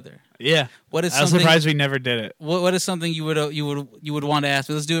each other. Yeah. What is I was surprised we never did it. What is something you would want to ask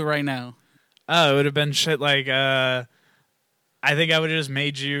me? Let's do it right now. Oh, it would have been shit like I think I would have just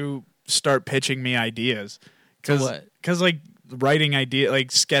made you start pitching me ideas. Cuz like writing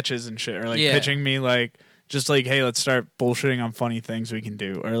like sketches and shit, or like pitching me like just like, hey, let's start bullshitting on funny things we can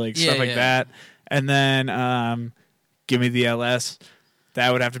do, or like stuff like that. And then give me the LS.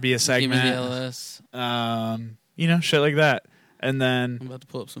 That would have to be a segment. Give me the LS. Shit like that. And then I'm about to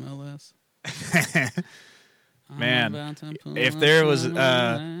pull up some LS. Man, if there was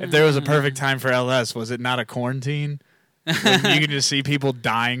a perfect time for LS, was it not a quarantine? You can just see people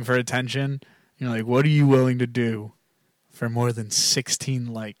dying for attention. You're like, what are you willing to do for more than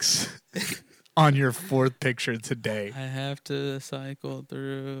 16 likes on your 4th picture today? I have to cycle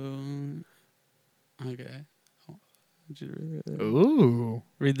through. Okay. Ooh.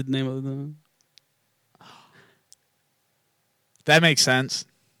 Read the name of the. That makes sense.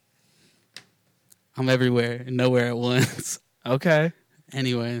 I'm everywhere and nowhere at once. Okay.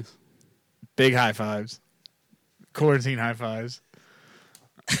 Anyways. Big high fives. Quarantine high fives.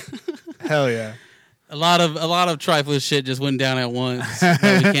 Hell yeah. A lot of trifling shit just went down at once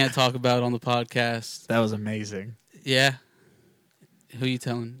that we can't talk about on the podcast. That was amazing. Yeah. Who you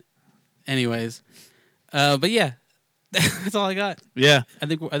telling? Anyways. But yeah. That's all I got. Yeah, I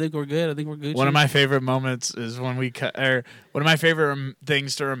think we're good. I think we're good. One of my favorite moments is when one of my favorite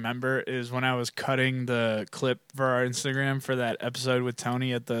things to remember is when I was cutting the clip for our Instagram for that episode with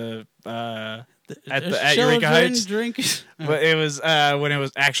Tony at at Eureka Heights. But it was when it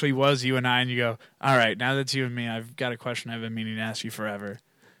was you and I, and you go, all right, now that's you and me, I've got a question I've been meaning to ask you forever.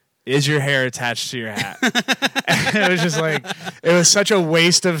 Is your hair attached to your hat? It was just like, it was such a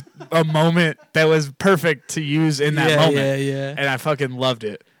waste of a moment that was perfect to use in that moment. Yeah. And I fucking loved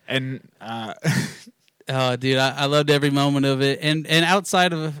it. And oh, dude, I loved every moment of it. And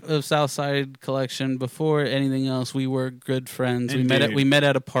outside of Southside Collection, before anything else, we were good friends. Indeed. We met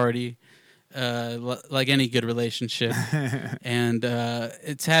at a party. Like any good relationship, and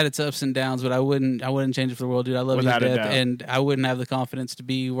it's had its ups and downs, but I wouldn't change it for the world, dude. I love you to death, and I wouldn't have the confidence to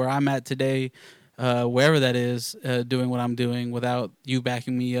be where I'm at today, wherever that is, doing what I'm doing without you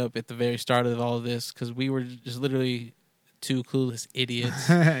backing me up at the very start of all of this, because we were just literally two clueless idiots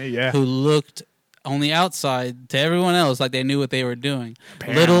yeah. who looked on the outside to everyone else like they knew what they were doing.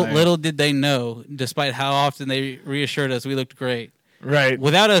 Apparently. Little did they know, despite how often they reassured us we looked great. Right.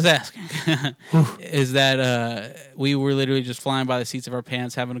 Without us asking, is that we were literally just flying by the seats of our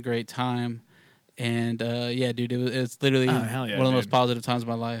pants, having a great time. And, yeah, dude, it's literally one of the most positive times of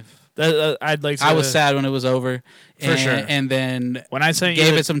my life. I'd like to, I was sad when it was over. For sure. And then when I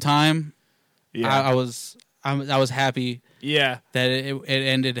gave it some time, yeah. I was happy that it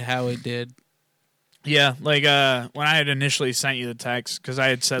ended how it did. Yeah, like when I had initially sent you the text, because I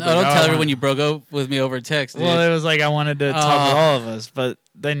had said, don't tell everyone you broke up with me over text, dude. Well, it was like I wanted to talk with all of us, but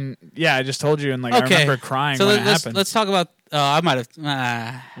then, yeah, I just told you, and like I remember crying when it happened. Let's talk about, I might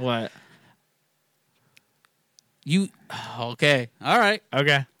have, What? Okay, all right.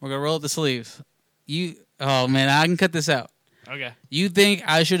 Okay. We're going to roll up the sleeves. Oh, man, I can cut this out. Okay. You think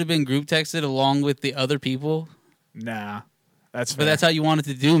I should have been group texted along with the other people? Nah, that's fair. But that's how you wanted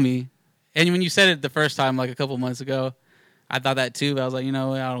to do me. And when you said it the first time, like a couple months ago, I thought that too. But I was like, you know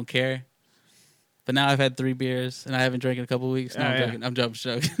what? I don't care. But now I've had 3 beers and I haven't drank in a couple of weeks. No, I'm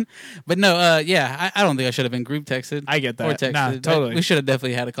joking. But no, I don't think I should have been group texted. I get that. Or texted. Nah, totally. We should have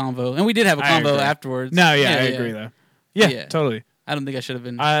definitely had a convo, and we did have a convo afterwards. No, yeah, I agree though. Yeah, totally. I don't think I should have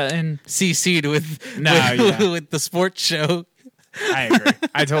been and CC'd with the sports show. I agree.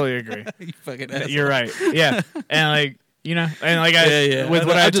 I totally agree. You fucking asshole. You're right. Yeah, and like. You know, and like with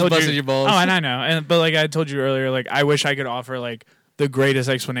what I told you, your balls. and I know, but like I told you earlier, like I wish I could offer like the greatest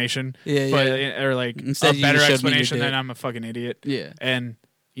explanation, or like instead a better explanation than I'm a fucking idiot. Yeah,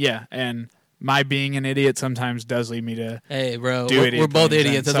 and my being an idiot sometimes does lead me to hey, bro, we're both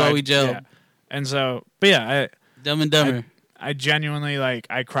idiots. That's why we gel. Yeah. And so, but yeah, Dumb and Dumber. I genuinely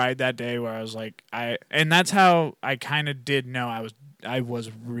I cried that day where I was like and that's how I kind of did know I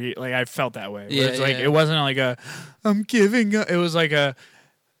felt that way. Yeah, it wasn't like I'm giving up. It was like it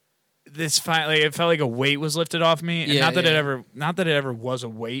felt like a weight was lifted off me, and not that it ever was a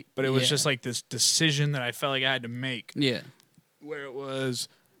weight, but it was just like this decision that I felt like I had to make. Yeah, where it was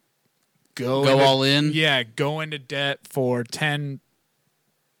go all in. Yeah, go into debt for 10+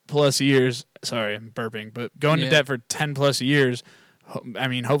 years. Sorry, I'm burping, but go into debt for 10+ years. I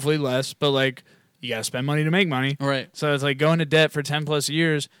mean, hopefully less, but like. You got to spend money to make money. Right. So it's like going to debt for 10+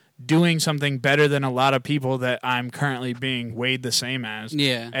 years, doing something better than a lot of people that I'm currently being weighed the same as.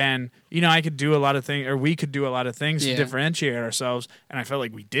 Yeah. And, I could do a lot of things, or we could do a lot of things to differentiate ourselves. And I felt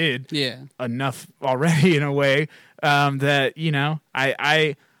like we did enough already in a way that,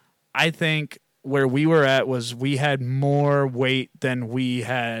 I think where we were at was we had more weight than we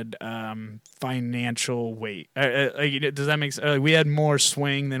had financial weight. Does that make sense? We had more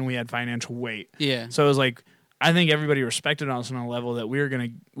swing than we had financial weight. Yeah. So it was like I think everybody respected us on a level that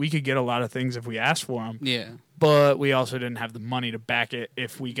we could get a lot of things if we asked for them. Yeah. But we also didn't have the money to back it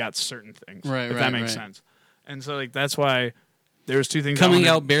if we got certain things. Right, if that makes sense. And so like that's why there's two things. Coming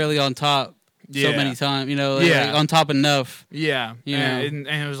out barely on top so many times, like on top enough. Yeah. And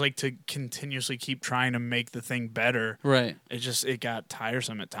it was like to continuously keep trying to make the thing better. Right. It got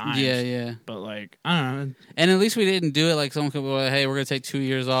tiresome at times. Yeah. But like, I don't know. And at least we didn't do it like someone could be like, hey, we're going to take 2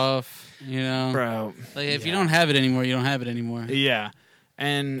 years off, Bro. Like if you don't have it anymore, you don't have it anymore. Yeah.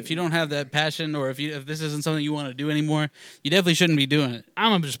 And if you don't have that passion, or if this isn't something you want to do anymore, you definitely shouldn't be doing it.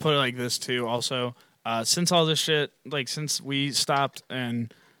 I'm gonna just put it like this too. Also, since all this shit, like since we stopped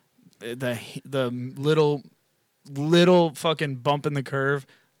and the little fucking bump in the curve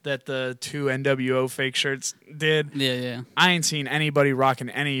that the 2 NWO fake shirts did. Yeah. I ain't seen anybody rocking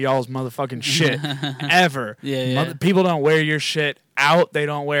any of y'all's motherfucking shit ever. Yeah. People don't wear your shit out. They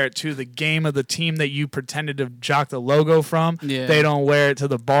don't wear it to the game of the team that you pretended to jock the logo from. Yeah. They don't wear it to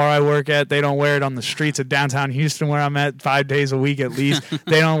the bar I work at. They don't wear it on the streets of downtown Houston where I'm at 5 days a week at least.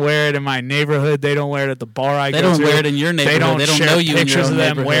 They don't wear it in my neighborhood. They don't wear it at the bar I go to. They don't wear it in your neighborhood. They don't share know you pictures in of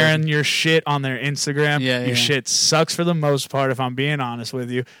your them wearing your shit on their Instagram. Your shit sucks for the most part, if I'm being honest with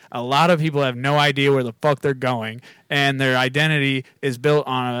you. A lot of people have no idea where the fuck they're going, and their identity is built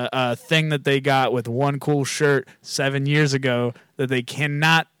on a thing that they got with one cool shirt 7 years ago that they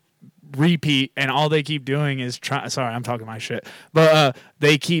cannot repeat, and all they keep doing is sorry, I'm talking my shit, but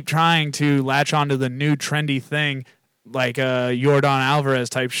they keep trying to latch onto the new trendy thing, like Yordan Alvarez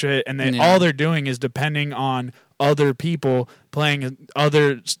type shit, and then all they're doing is depending on other people playing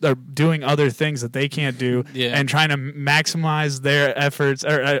doing other things that they can't do, and trying to maximize their efforts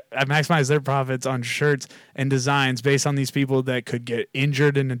or maximize their profits on shirts and designs based on these people that could get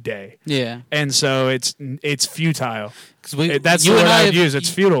injured in a day. Yeah, and so it's futile. That's the word I would use.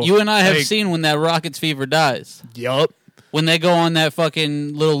 It's futile. You and I have seen when that Rockets fever dies. Yup. When they go on that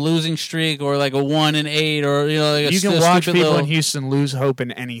fucking little losing streak, or like a 1-8, or like you can watch people in Houston lose hope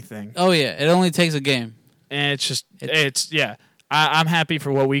in anything. Oh yeah, it only takes a game. And it's just, I'm happy for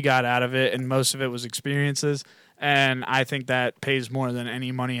what we got out of it, and most of it was experiences, and I think that pays more than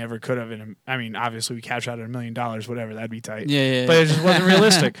any money ever could have. I mean, obviously, we cashed out $1 million, whatever, that'd be tight. Yeah. But it just wasn't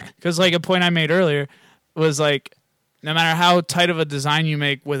realistic. Because, like, a point I made earlier was, like, no matter how tight of a design you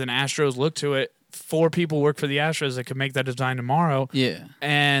make with an Astros look to it, 4 people work for the Astros that could make that design tomorrow. Yeah.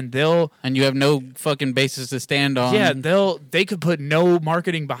 And you have no fucking basis to stand on. Yeah, they could put no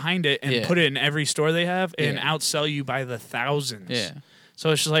marketing behind it and put it in every store they have and outsell you by the thousands. Yeah.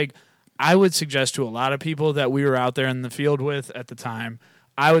 So it's just like, I would suggest to a lot of people that we were out there in the field with at the time,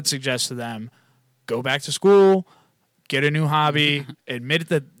 I would suggest to them, go back to school, get a new hobby, admit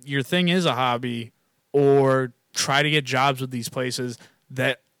that your thing is a hobby, or try to get jobs with these places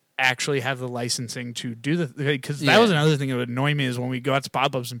that actually have the licensing to do because that was another thing that would annoy me, is when we go out to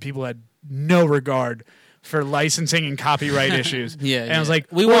pop-ups and people had no regard for licensing and copyright issues. And I was like,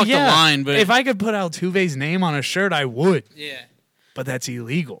 we walked the line, but if I could put Altuve's name on a shirt, I would. Yeah, but that's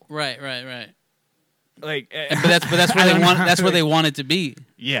illegal. Right. Like, but that's where they want. That's where they want it to be.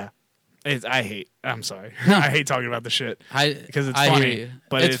 Yeah. I'm sorry. I hate talking about the shit because it's funny,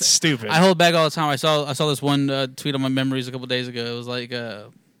 but it's stupid. I hold back all the time. I saw this one tweet on my memories a couple days ago. It was like,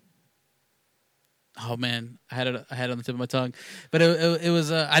 oh man, I had it on the tip of my tongue, but it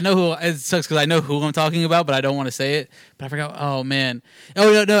was. I know who it sucks because I know who I'm talking about, but I don't want to say it. But I forgot. Oh man.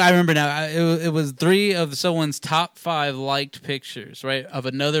 Oh no, I remember now. It was 3 of someone's top 5 liked pictures, right, of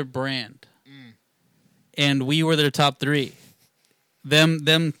another brand, and we were their top 3.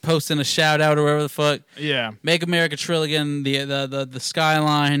 Them posting a shout out or whatever the fuck. Yeah. Make America Trill again. The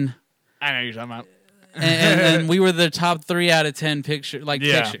skyline. I know what you're talking about. and we were the top 3 out of 10 pictures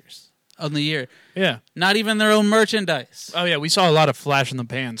on the year. Yeah. Not even their own merchandise. Oh yeah, we saw a lot of flash in the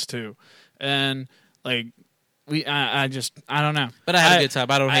pans too, and like I don't know. But I had a good time.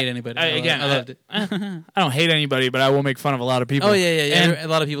 I don't hate anybody. I loved it. I don't hate anybody, but I will make fun of a lot of people. Oh yeah. And a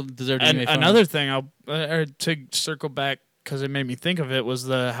lot of people deserve to be made fun another of. thing, to circle back, because it made me think of it, was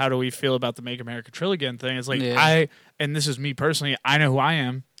the how do we feel about the Make America Trill Again thing. It's like and this is me personally, I know who I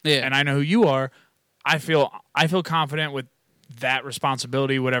am, and I know who you are. I feel confident with that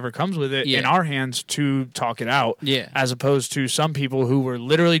responsibility, whatever comes with it, in our hands to talk it out. Yeah. As opposed to some people who were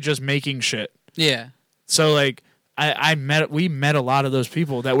literally just making shit. Yeah. So like we met a lot of those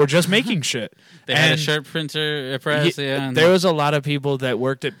people that were just making shit. They had a shirt printer, a press. There was a lot of people that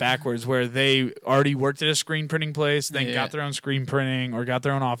worked it backwards, where they already worked at a screen printing place, then got their own screen printing or got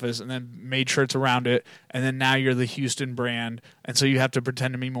their own office, and then made shirts around it. And then now you're the Houston brand, and so you have to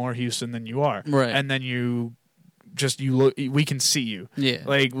pretend to be more Houston than you are. Right. And then you just you look, we can see you. Yeah.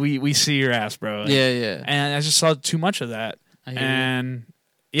 Like we see your ass, bro. Like, yeah. And I just saw too much of that. And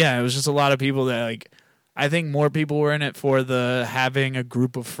yeah, it was just a lot of people that like. I think more people were in it for the having a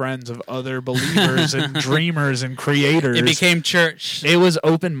group of friends of other believers and dreamers and creators. It became church. It was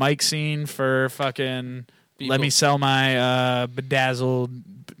open mic scene for fucking people. Let me sell my bedazzled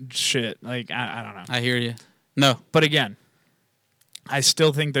shit. Like I don't know. I hear you. No, but again, I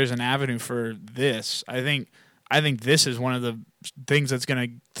still think there's an avenue for this. I think this is one of the things that's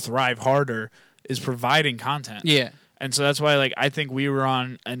going to thrive harder is providing content. Yeah. And so that's why like I think we were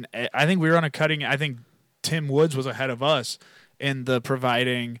on a cutting. I think Tim Woods was ahead of us in the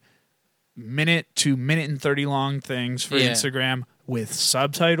providing minute to minute and 30 long things for Instagram with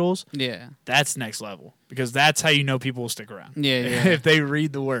subtitles. Yeah. That's next level because that's how you know people will stick around. Yeah. If they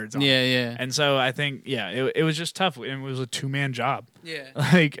read the words. Yeah. And so I think, it was just tough. It was a 2-man job. Yeah.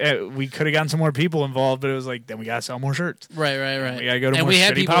 Like we could have gotten some more people involved, but it was like, then we got to sell more shirts. Right. We got to go to and more we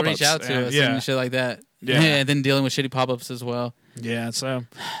had shitty people pop-ups. reach out to us and shit like that. Yeah. And then dealing with shitty pop-ups as well. Yeah. So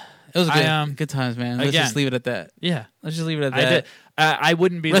it was good times, man. Let's just leave it at that. Yeah. Let's just leave it at that. I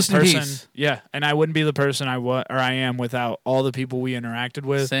wouldn't be Rest the person. in peace. Yeah. And I wouldn't be the person I am without all the people we interacted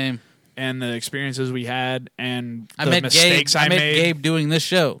with. Same. And the experiences we had and I the met mistakes Gabe, I made. Gabe doing this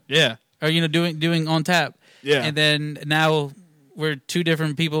show. Yeah. Or, doing On Tap. Yeah. And then now we're two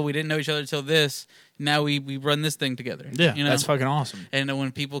different people. We didn't know each other until this. Now we run this thing together. Yeah. That's fucking awesome. And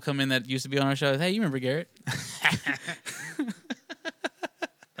when people come in that used to be on our show, hey, you remember Garrett?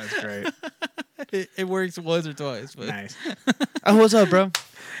 That's great. It works once or twice. But. Nice. Oh, what's up, bro?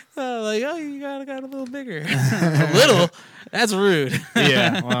 You got a little bigger. A little? That's rude.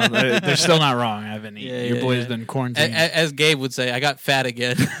 Yeah, well, they're still not wrong, Evan. Your boy's been quarantined. As Gabe would say, I got fat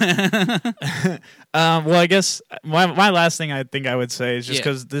again. Well, I guess my last thing I think I would say is just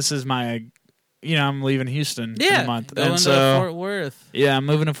because this is my, I'm leaving Houston in a month. Going to Fort Worth. Yeah, I'm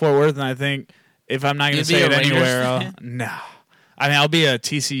moving to Fort Worth, and I think if I'm not going to say it anywhere, no. I mean, I'll be a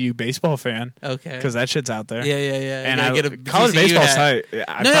TCU baseball fan. Okay. Because that shit's out there. Yeah. And get a college baseball site.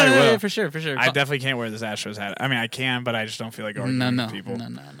 I probably will. For sure. I definitely can't wear this Astros hat. I mean, I can, but I just don't feel like arguing with people.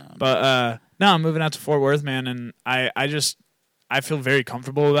 No. But no, I'm moving out to Fort Worth, man, and I feel very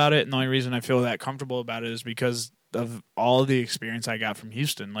comfortable about it. And the only reason I feel that comfortable about it is because of all the experience I got from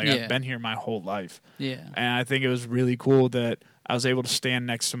Houston. Like I've been here my whole life. Yeah. And I think it was really cool that I was able to stand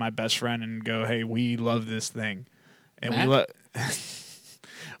next to my best friend and go, "Hey, we love this thing." And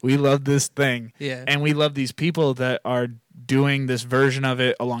we love this thing. Yeah. And we love these people that are doing this version of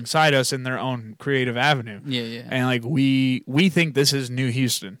it alongside us in their own creative avenue. Yeah. And like we think this is new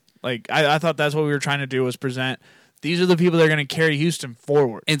Houston. Like I thought that's what we were trying to do was present these are the people that are going to carry Houston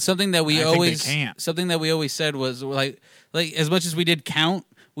forward. And something that we always said was like as much as we did count,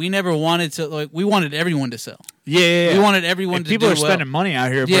 we never wanted to we wanted everyone to sell. Yeah. We wanted everyone to do well. People are spending money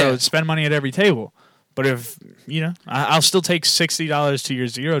out here, bro. Spend money at every table. But if, I'll still take $60 to your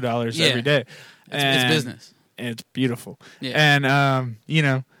 $0 every day. It's business. And it's beautiful. Yeah. And,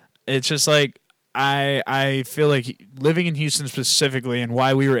 it's just like, I feel like living in Houston specifically and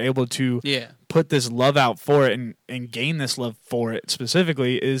why we were able to put this love out for it and gain this love for it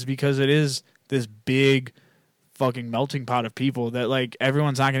specifically is because it is this big fucking melting pot of people that, like,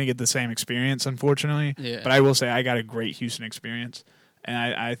 everyone's not going to get the same experience, unfortunately. Yeah. But I will say I got a great Houston experience. And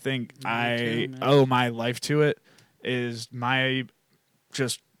I think I owe my life to it is my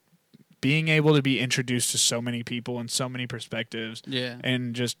just being able to be introduced to so many people and so many perspectives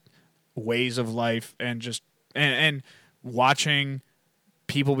and just ways of life and just and watching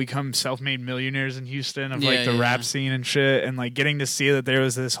people become self-made millionaires in Houston of the rap scene and shit and like getting to see that there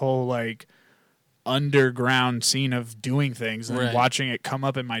was this whole like underground scene of doing things and watching it come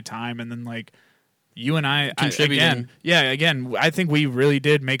up in my time and then like you and I again, I think we really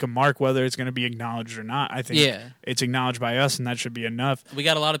did make a mark, whether it's going to be acknowledged or not. I think it's acknowledged by us, and that should be enough. We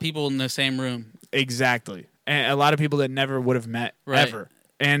got a lot of people in the same room. Exactly. And a lot of people that never would have met, ever.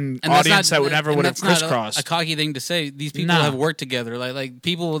 And audience that would never would have crisscrossed. A cocky thing to say. These people have worked together. Like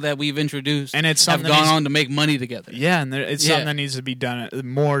people that we've introduced and it's have gone on to make money together. Yeah, and it's something that needs to be done.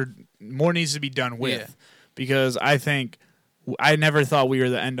 More needs to be done with. Because I think... I never thought we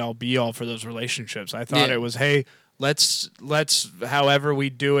were the end-all, be-all for those relationships. I thought it was, hey, let's however we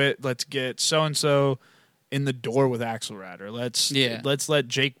do it, let's get so-and-so in the door with Axelrad, or let's let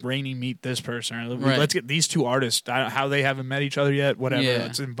Jake Rainey meet this person, or let's get these two artists, how they haven't met each other yet, whatever.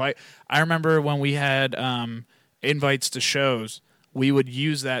 Let's invite. I remember when we had invites to shows, we would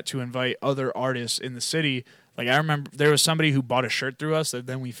use that to invite other artists in the city. Like, I remember there was somebody who bought a shirt through us that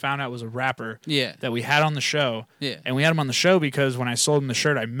then we found out was a rapper that we had on the show. Yeah. And we had him on the show because when I sold him the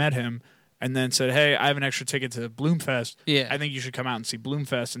shirt, I met him. and then said, "Hey, I have an extra ticket to Bloomfest. Yeah. I think you should come out and see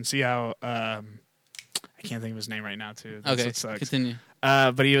Bloomfest and see how." I can't think of his name right now, too. Okay, what sucks. Continue.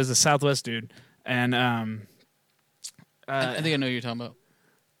 But he was a Southwest dude, and I think I know who you're talking about.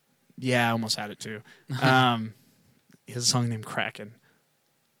 Yeah, I almost had it too. He has a song named Kraken.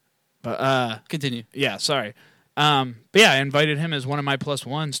 But continue. Yeah, sorry. But yeah, I invited him as one of my plus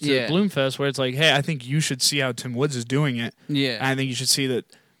ones to Bloomfest, where it's like, hey, I think you should see how Tim Woods is doing it. Yeah. And I think you should see that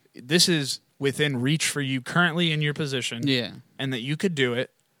this is within reach for you currently in your position. Yeah. And that you could do it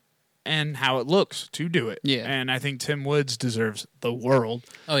and how it looks to do it. Yeah. And I think Tim Woods deserves the world.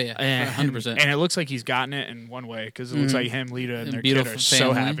 Oh, yeah. 100%. And it looks like he's gotten it in one way because it looks like him, Lita, and their kid are family.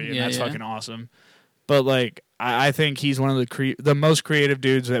 so happy. And that's fucking awesome. But, like, I think he's one of the most creative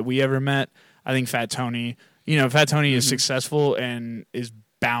dudes that we ever met. I think Fat Tony, Fat Tony is successful and is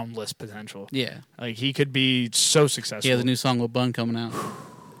boundless potential. Yeah. Like, he could be so successful. He has a new song with Bun coming out.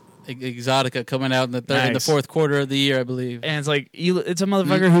 Exotica coming out in the fourth quarter of the year, I believe. And it's like, it's a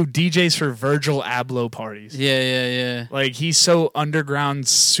motherfucker who DJs for Virgil Abloh parties. Yeah. Like, he's so underground,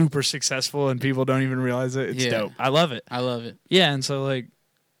 super successful, and people don't even realize it. It's dope. I love it. Yeah, and so, like,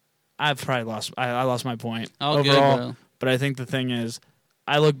 I've probably lost my point overall. Good, but I think the thing is,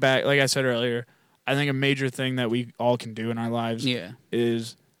 I look back, like I said earlier, I think a major thing that we all can do in our lives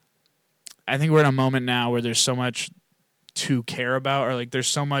is, I think we're in a moment now where there's so much to care about, or like there's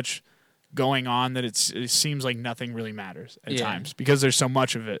so much going on that it seems like nothing really matters at times because there's so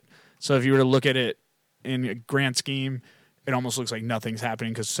much of it. So if you were to look at it in a grand scheme, it almost looks like nothing's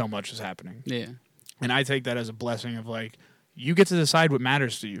happening because so much is happening. Yeah. And I take that as a blessing of like, you get to decide what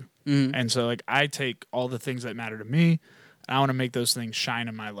matters to you. And so like I take all the things that matter to me, and I want to make those things shine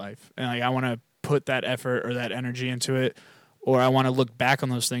in my life. And like I want to put that effort or that energy into it, or I want to look back on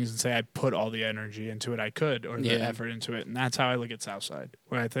those things and say I put all the energy into it I could, or the effort into it. And that's how I look at Southside,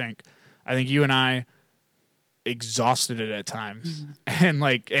 where I think you and I exhausted it at times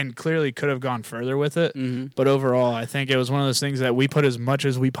and clearly could have gone further with it. But overall, I think it was one of those things that we put as much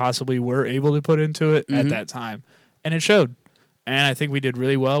as we possibly were able to put into it at that time. And it showed. And I think we did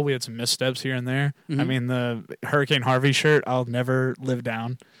really well. We had some missteps here and there. I mean, the Hurricane Harvey shirt, I'll never live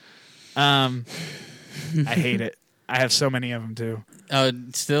down. I hate it. I have so many of them, too.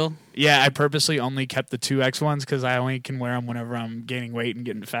 Still? Yeah, I purposely only kept the 2X ones because I only can wear them whenever I'm gaining weight and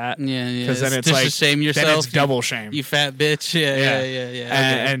getting fat. Yeah. Because then it's just like, to shame yourself. Then it's double shame. You fat bitch.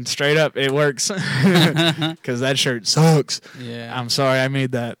 Yeah. And straight up, it works. Because that shirt sucks. Yeah. I'm sorry I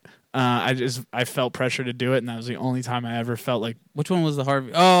made that. I felt pressure to do it, and that was the only time I ever felt like. Which one was the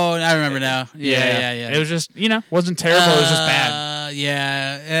Harvey? Oh, I remember now. Yeah. It was just, wasn't terrible. It was just bad.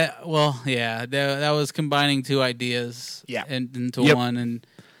 That was combining two ideas. Into one, and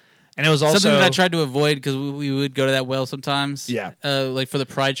it was also something that I tried to avoid because we would go to that well sometimes. Yeah. Like for the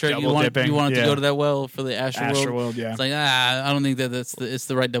Pride shirt, you wanted to go to that well for the Astroworld. Yeah. It's like I don't think it's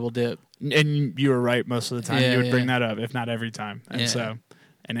the right double dip. And you were right most of the time. You would bring that up, if not every time, and so.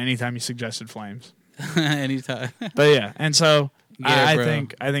 And anytime you suggested Flames. Anytime. But yeah, and so I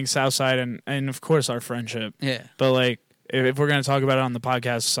think Southside and of course our friendship. Yeah. But like if we're gonna talk about it on the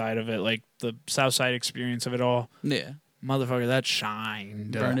podcast side of it, like the Southside experience of it all. Yeah. Motherfucker, that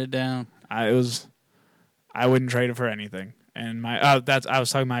shined. Burn it down. I wouldn't trade it for anything. And I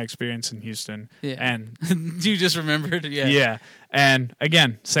was talking my experience in Houston. Yeah. And you just remembered, yeah. Yeah. And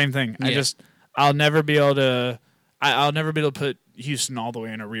again, same thing. Yeah. I'll never be able to put Houston all the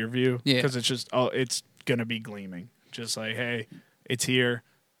way in a rear view because it's just it's gonna be gleaming. Just like, hey, it's here.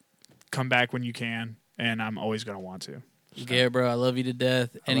 Come back when you can, and I'm always gonna want to. So. Yeah, bro, I love you to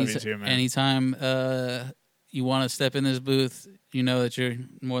death. I love you too, man. Anytime you want to step in this booth, you know that you're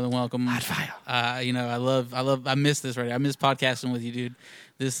more than welcome. Hot fire. I miss this right now. I miss podcasting with you, dude.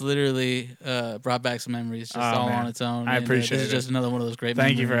 This literally brought back some memories just on its own. I appreciate it. This is just another one of those great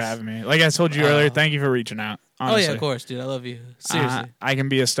memories. Thank you for having me. Like I told you earlier, thank you for reaching out. Honestly. Oh, yeah, of course, dude. I love you. Seriously. I can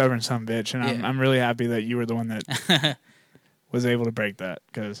be a stubborn son of a bitch, and I'm really happy that you were the one that was able to break that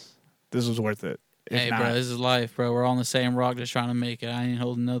because this was worth it. Hey, bro, this is life, bro. We're all on the same rock just trying to make it. I ain't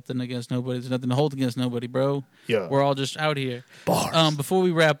holding nothing against nobody. There's nothing to hold against nobody, bro. Yeah. We're all just out here. Bars. Before we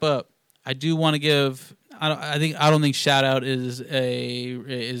wrap up, I do want to give... I don't think shout out is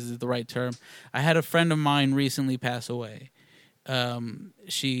the right term. I had a friend of mine recently pass away.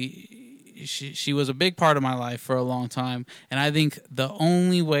 She was a big part of my life for a long time, and I think the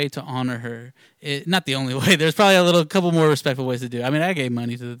only way to honor her, not the only way. There's probably a couple more respectful ways to do it. I mean, I gave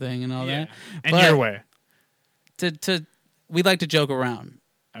money to the thing and all that. And your way. We like to joke around.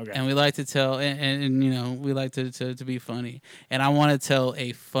 Okay. And we like to tell, and you know, we like to be funny. And I want to tell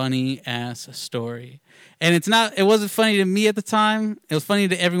a funny ass story. And it wasn't funny to me at the time. It was funny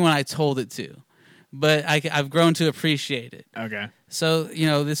to everyone I told it to. But I've grown to appreciate it. Okay. So, you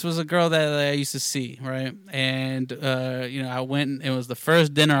know, this was a girl that I used to see, right? And, you know, I went, and it was the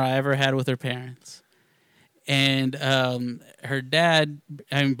first dinner I ever had with her parents. And her dad,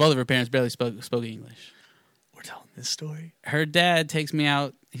 I mean, both of her parents barely spoke English. We're telling this story? Her dad takes me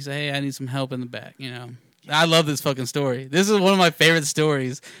out. He said, hey, I need some help in the back, you know. I love this fucking story. This is one of my favorite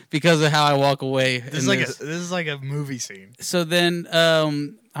stories because of how I walk away. This is like a movie scene. So then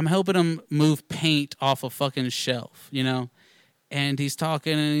I'm helping him move paint off a fucking shelf, you know. And he's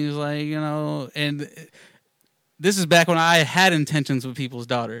talking and he's like, you know, and this is back when I had intentions with people's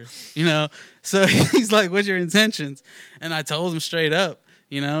daughters, you know. So he's like, what's your intentions? And I told him straight up,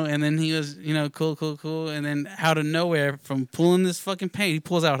 you know. And then he was, you know, cool. And then out of nowhere, from pulling this fucking paint, he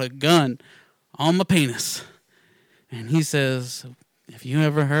pulls out a gun on my penis. And he says, have you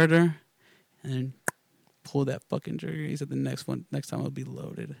ever heard her? And then pull that fucking trigger. He said, next time it'll be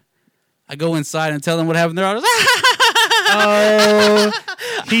loaded. I go inside and tell them what happened. They're all oh,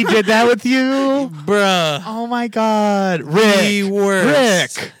 he did that with you? Bruh. Oh my God. Rick. The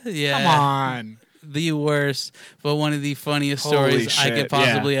worst. Rick. Yeah. Come on. The worst, but one of the funniest stories I could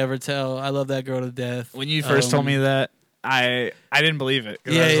possibly ever tell. I love that girl to death. When you first told me that, I didn't believe it. I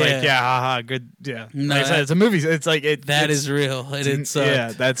was like, haha, good. Yeah. No, like I said, it's a movie. It's like that is real. It sucked.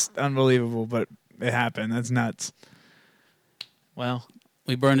 Yeah, that's unbelievable, but it happened. That's nuts. Well,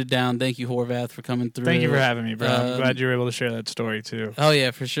 we burned it down. Thank you, Horvath, for coming through. Thank you for having me, bro. I'm glad you were able to share that story too. Oh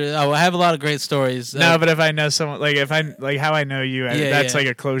yeah, for sure. Oh, I have a lot of great stories. No, but if I know someone, like how I know you, that's like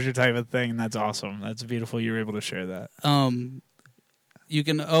a closure type of thing. That's awesome. That's beautiful. You were able to share that. You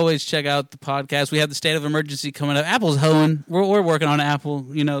can always check out the podcast. We have the State of Emergency coming up. Apple's hoeing. We're working on Apple.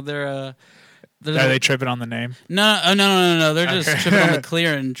 You know, are they tripping on the name? No. They're just tripping on the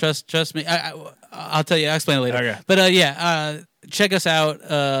clear. And trust me. I'll tell you. I'll explain it later. Okay. But check us out.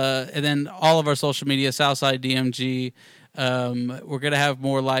 And then all of our social media, Southside DMG. We're gonna have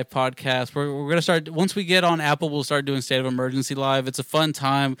more live podcasts. We're gonna start once we get on Apple. We'll start doing State of Emergency live. It's a fun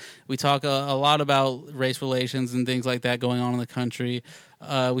time. We talk a lot about race relations and things like that going on in the country.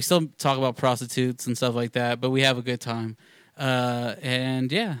 We still talk about prostitutes and stuff like that, but we have a good time.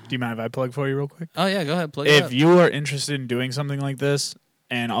 And yeah. Do you mind if I plug for you real quick? Oh yeah, go ahead. Plug if you are interested in doing something like this,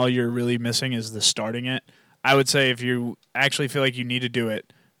 and all you're really missing is the starting it, I would say if you actually feel like you need to do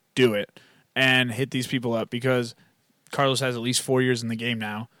it, and hit these people up because Carlos has at least 4 years in the game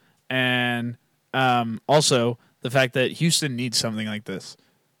now. And also the fact that Houston needs something like this.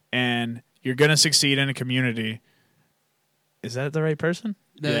 And you're going to succeed in a community. Is that the right person?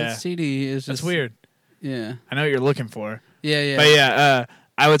 The CD is just... That's weird. Yeah. I know what you're looking for. Yeah. But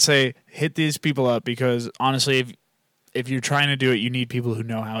I would say hit these people up because honestly, if you're trying to do it, you need people who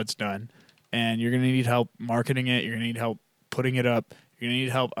know how it's done. And you're going to need help marketing it. You're going to need help putting it up. You're going to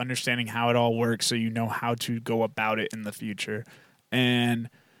need help understanding how it all works so you know how to go about it in the future. And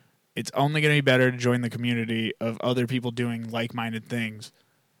it's only going to be better to join the community of other people doing like-minded things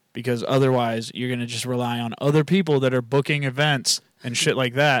because otherwise you're going to just rely on other people that are booking events and shit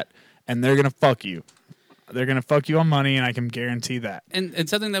like that, and they're going to fuck you. They're going to fuck you on money, and I can guarantee that. And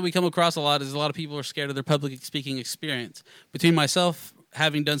something that we come across a lot is a lot of people are scared of their public speaking experience. Between myself,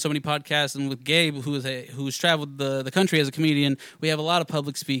 having done so many podcasts, and with Gabe, who's traveled the country as a comedian, we have a lot of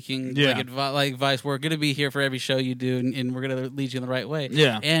public speaking advice. We're going to be here for every show you do, and we're going to lead you in the right way.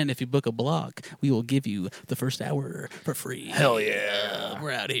 Yeah. And if you book a block, we will give you the first hour for free. Hell yeah.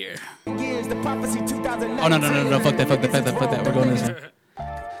 We're out of here. Oh, no. Fuck that. We're going this way.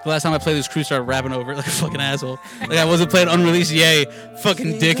 The last time I played this, crew started rapping over it like a fucking asshole. Like I wasn't playing unreleased Yay.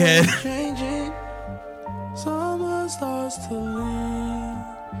 Fucking dickhead. Summer starts to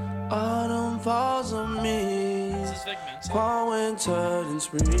leave. Autumn falls on me. Fall, winter, and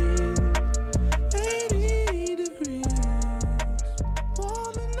spring.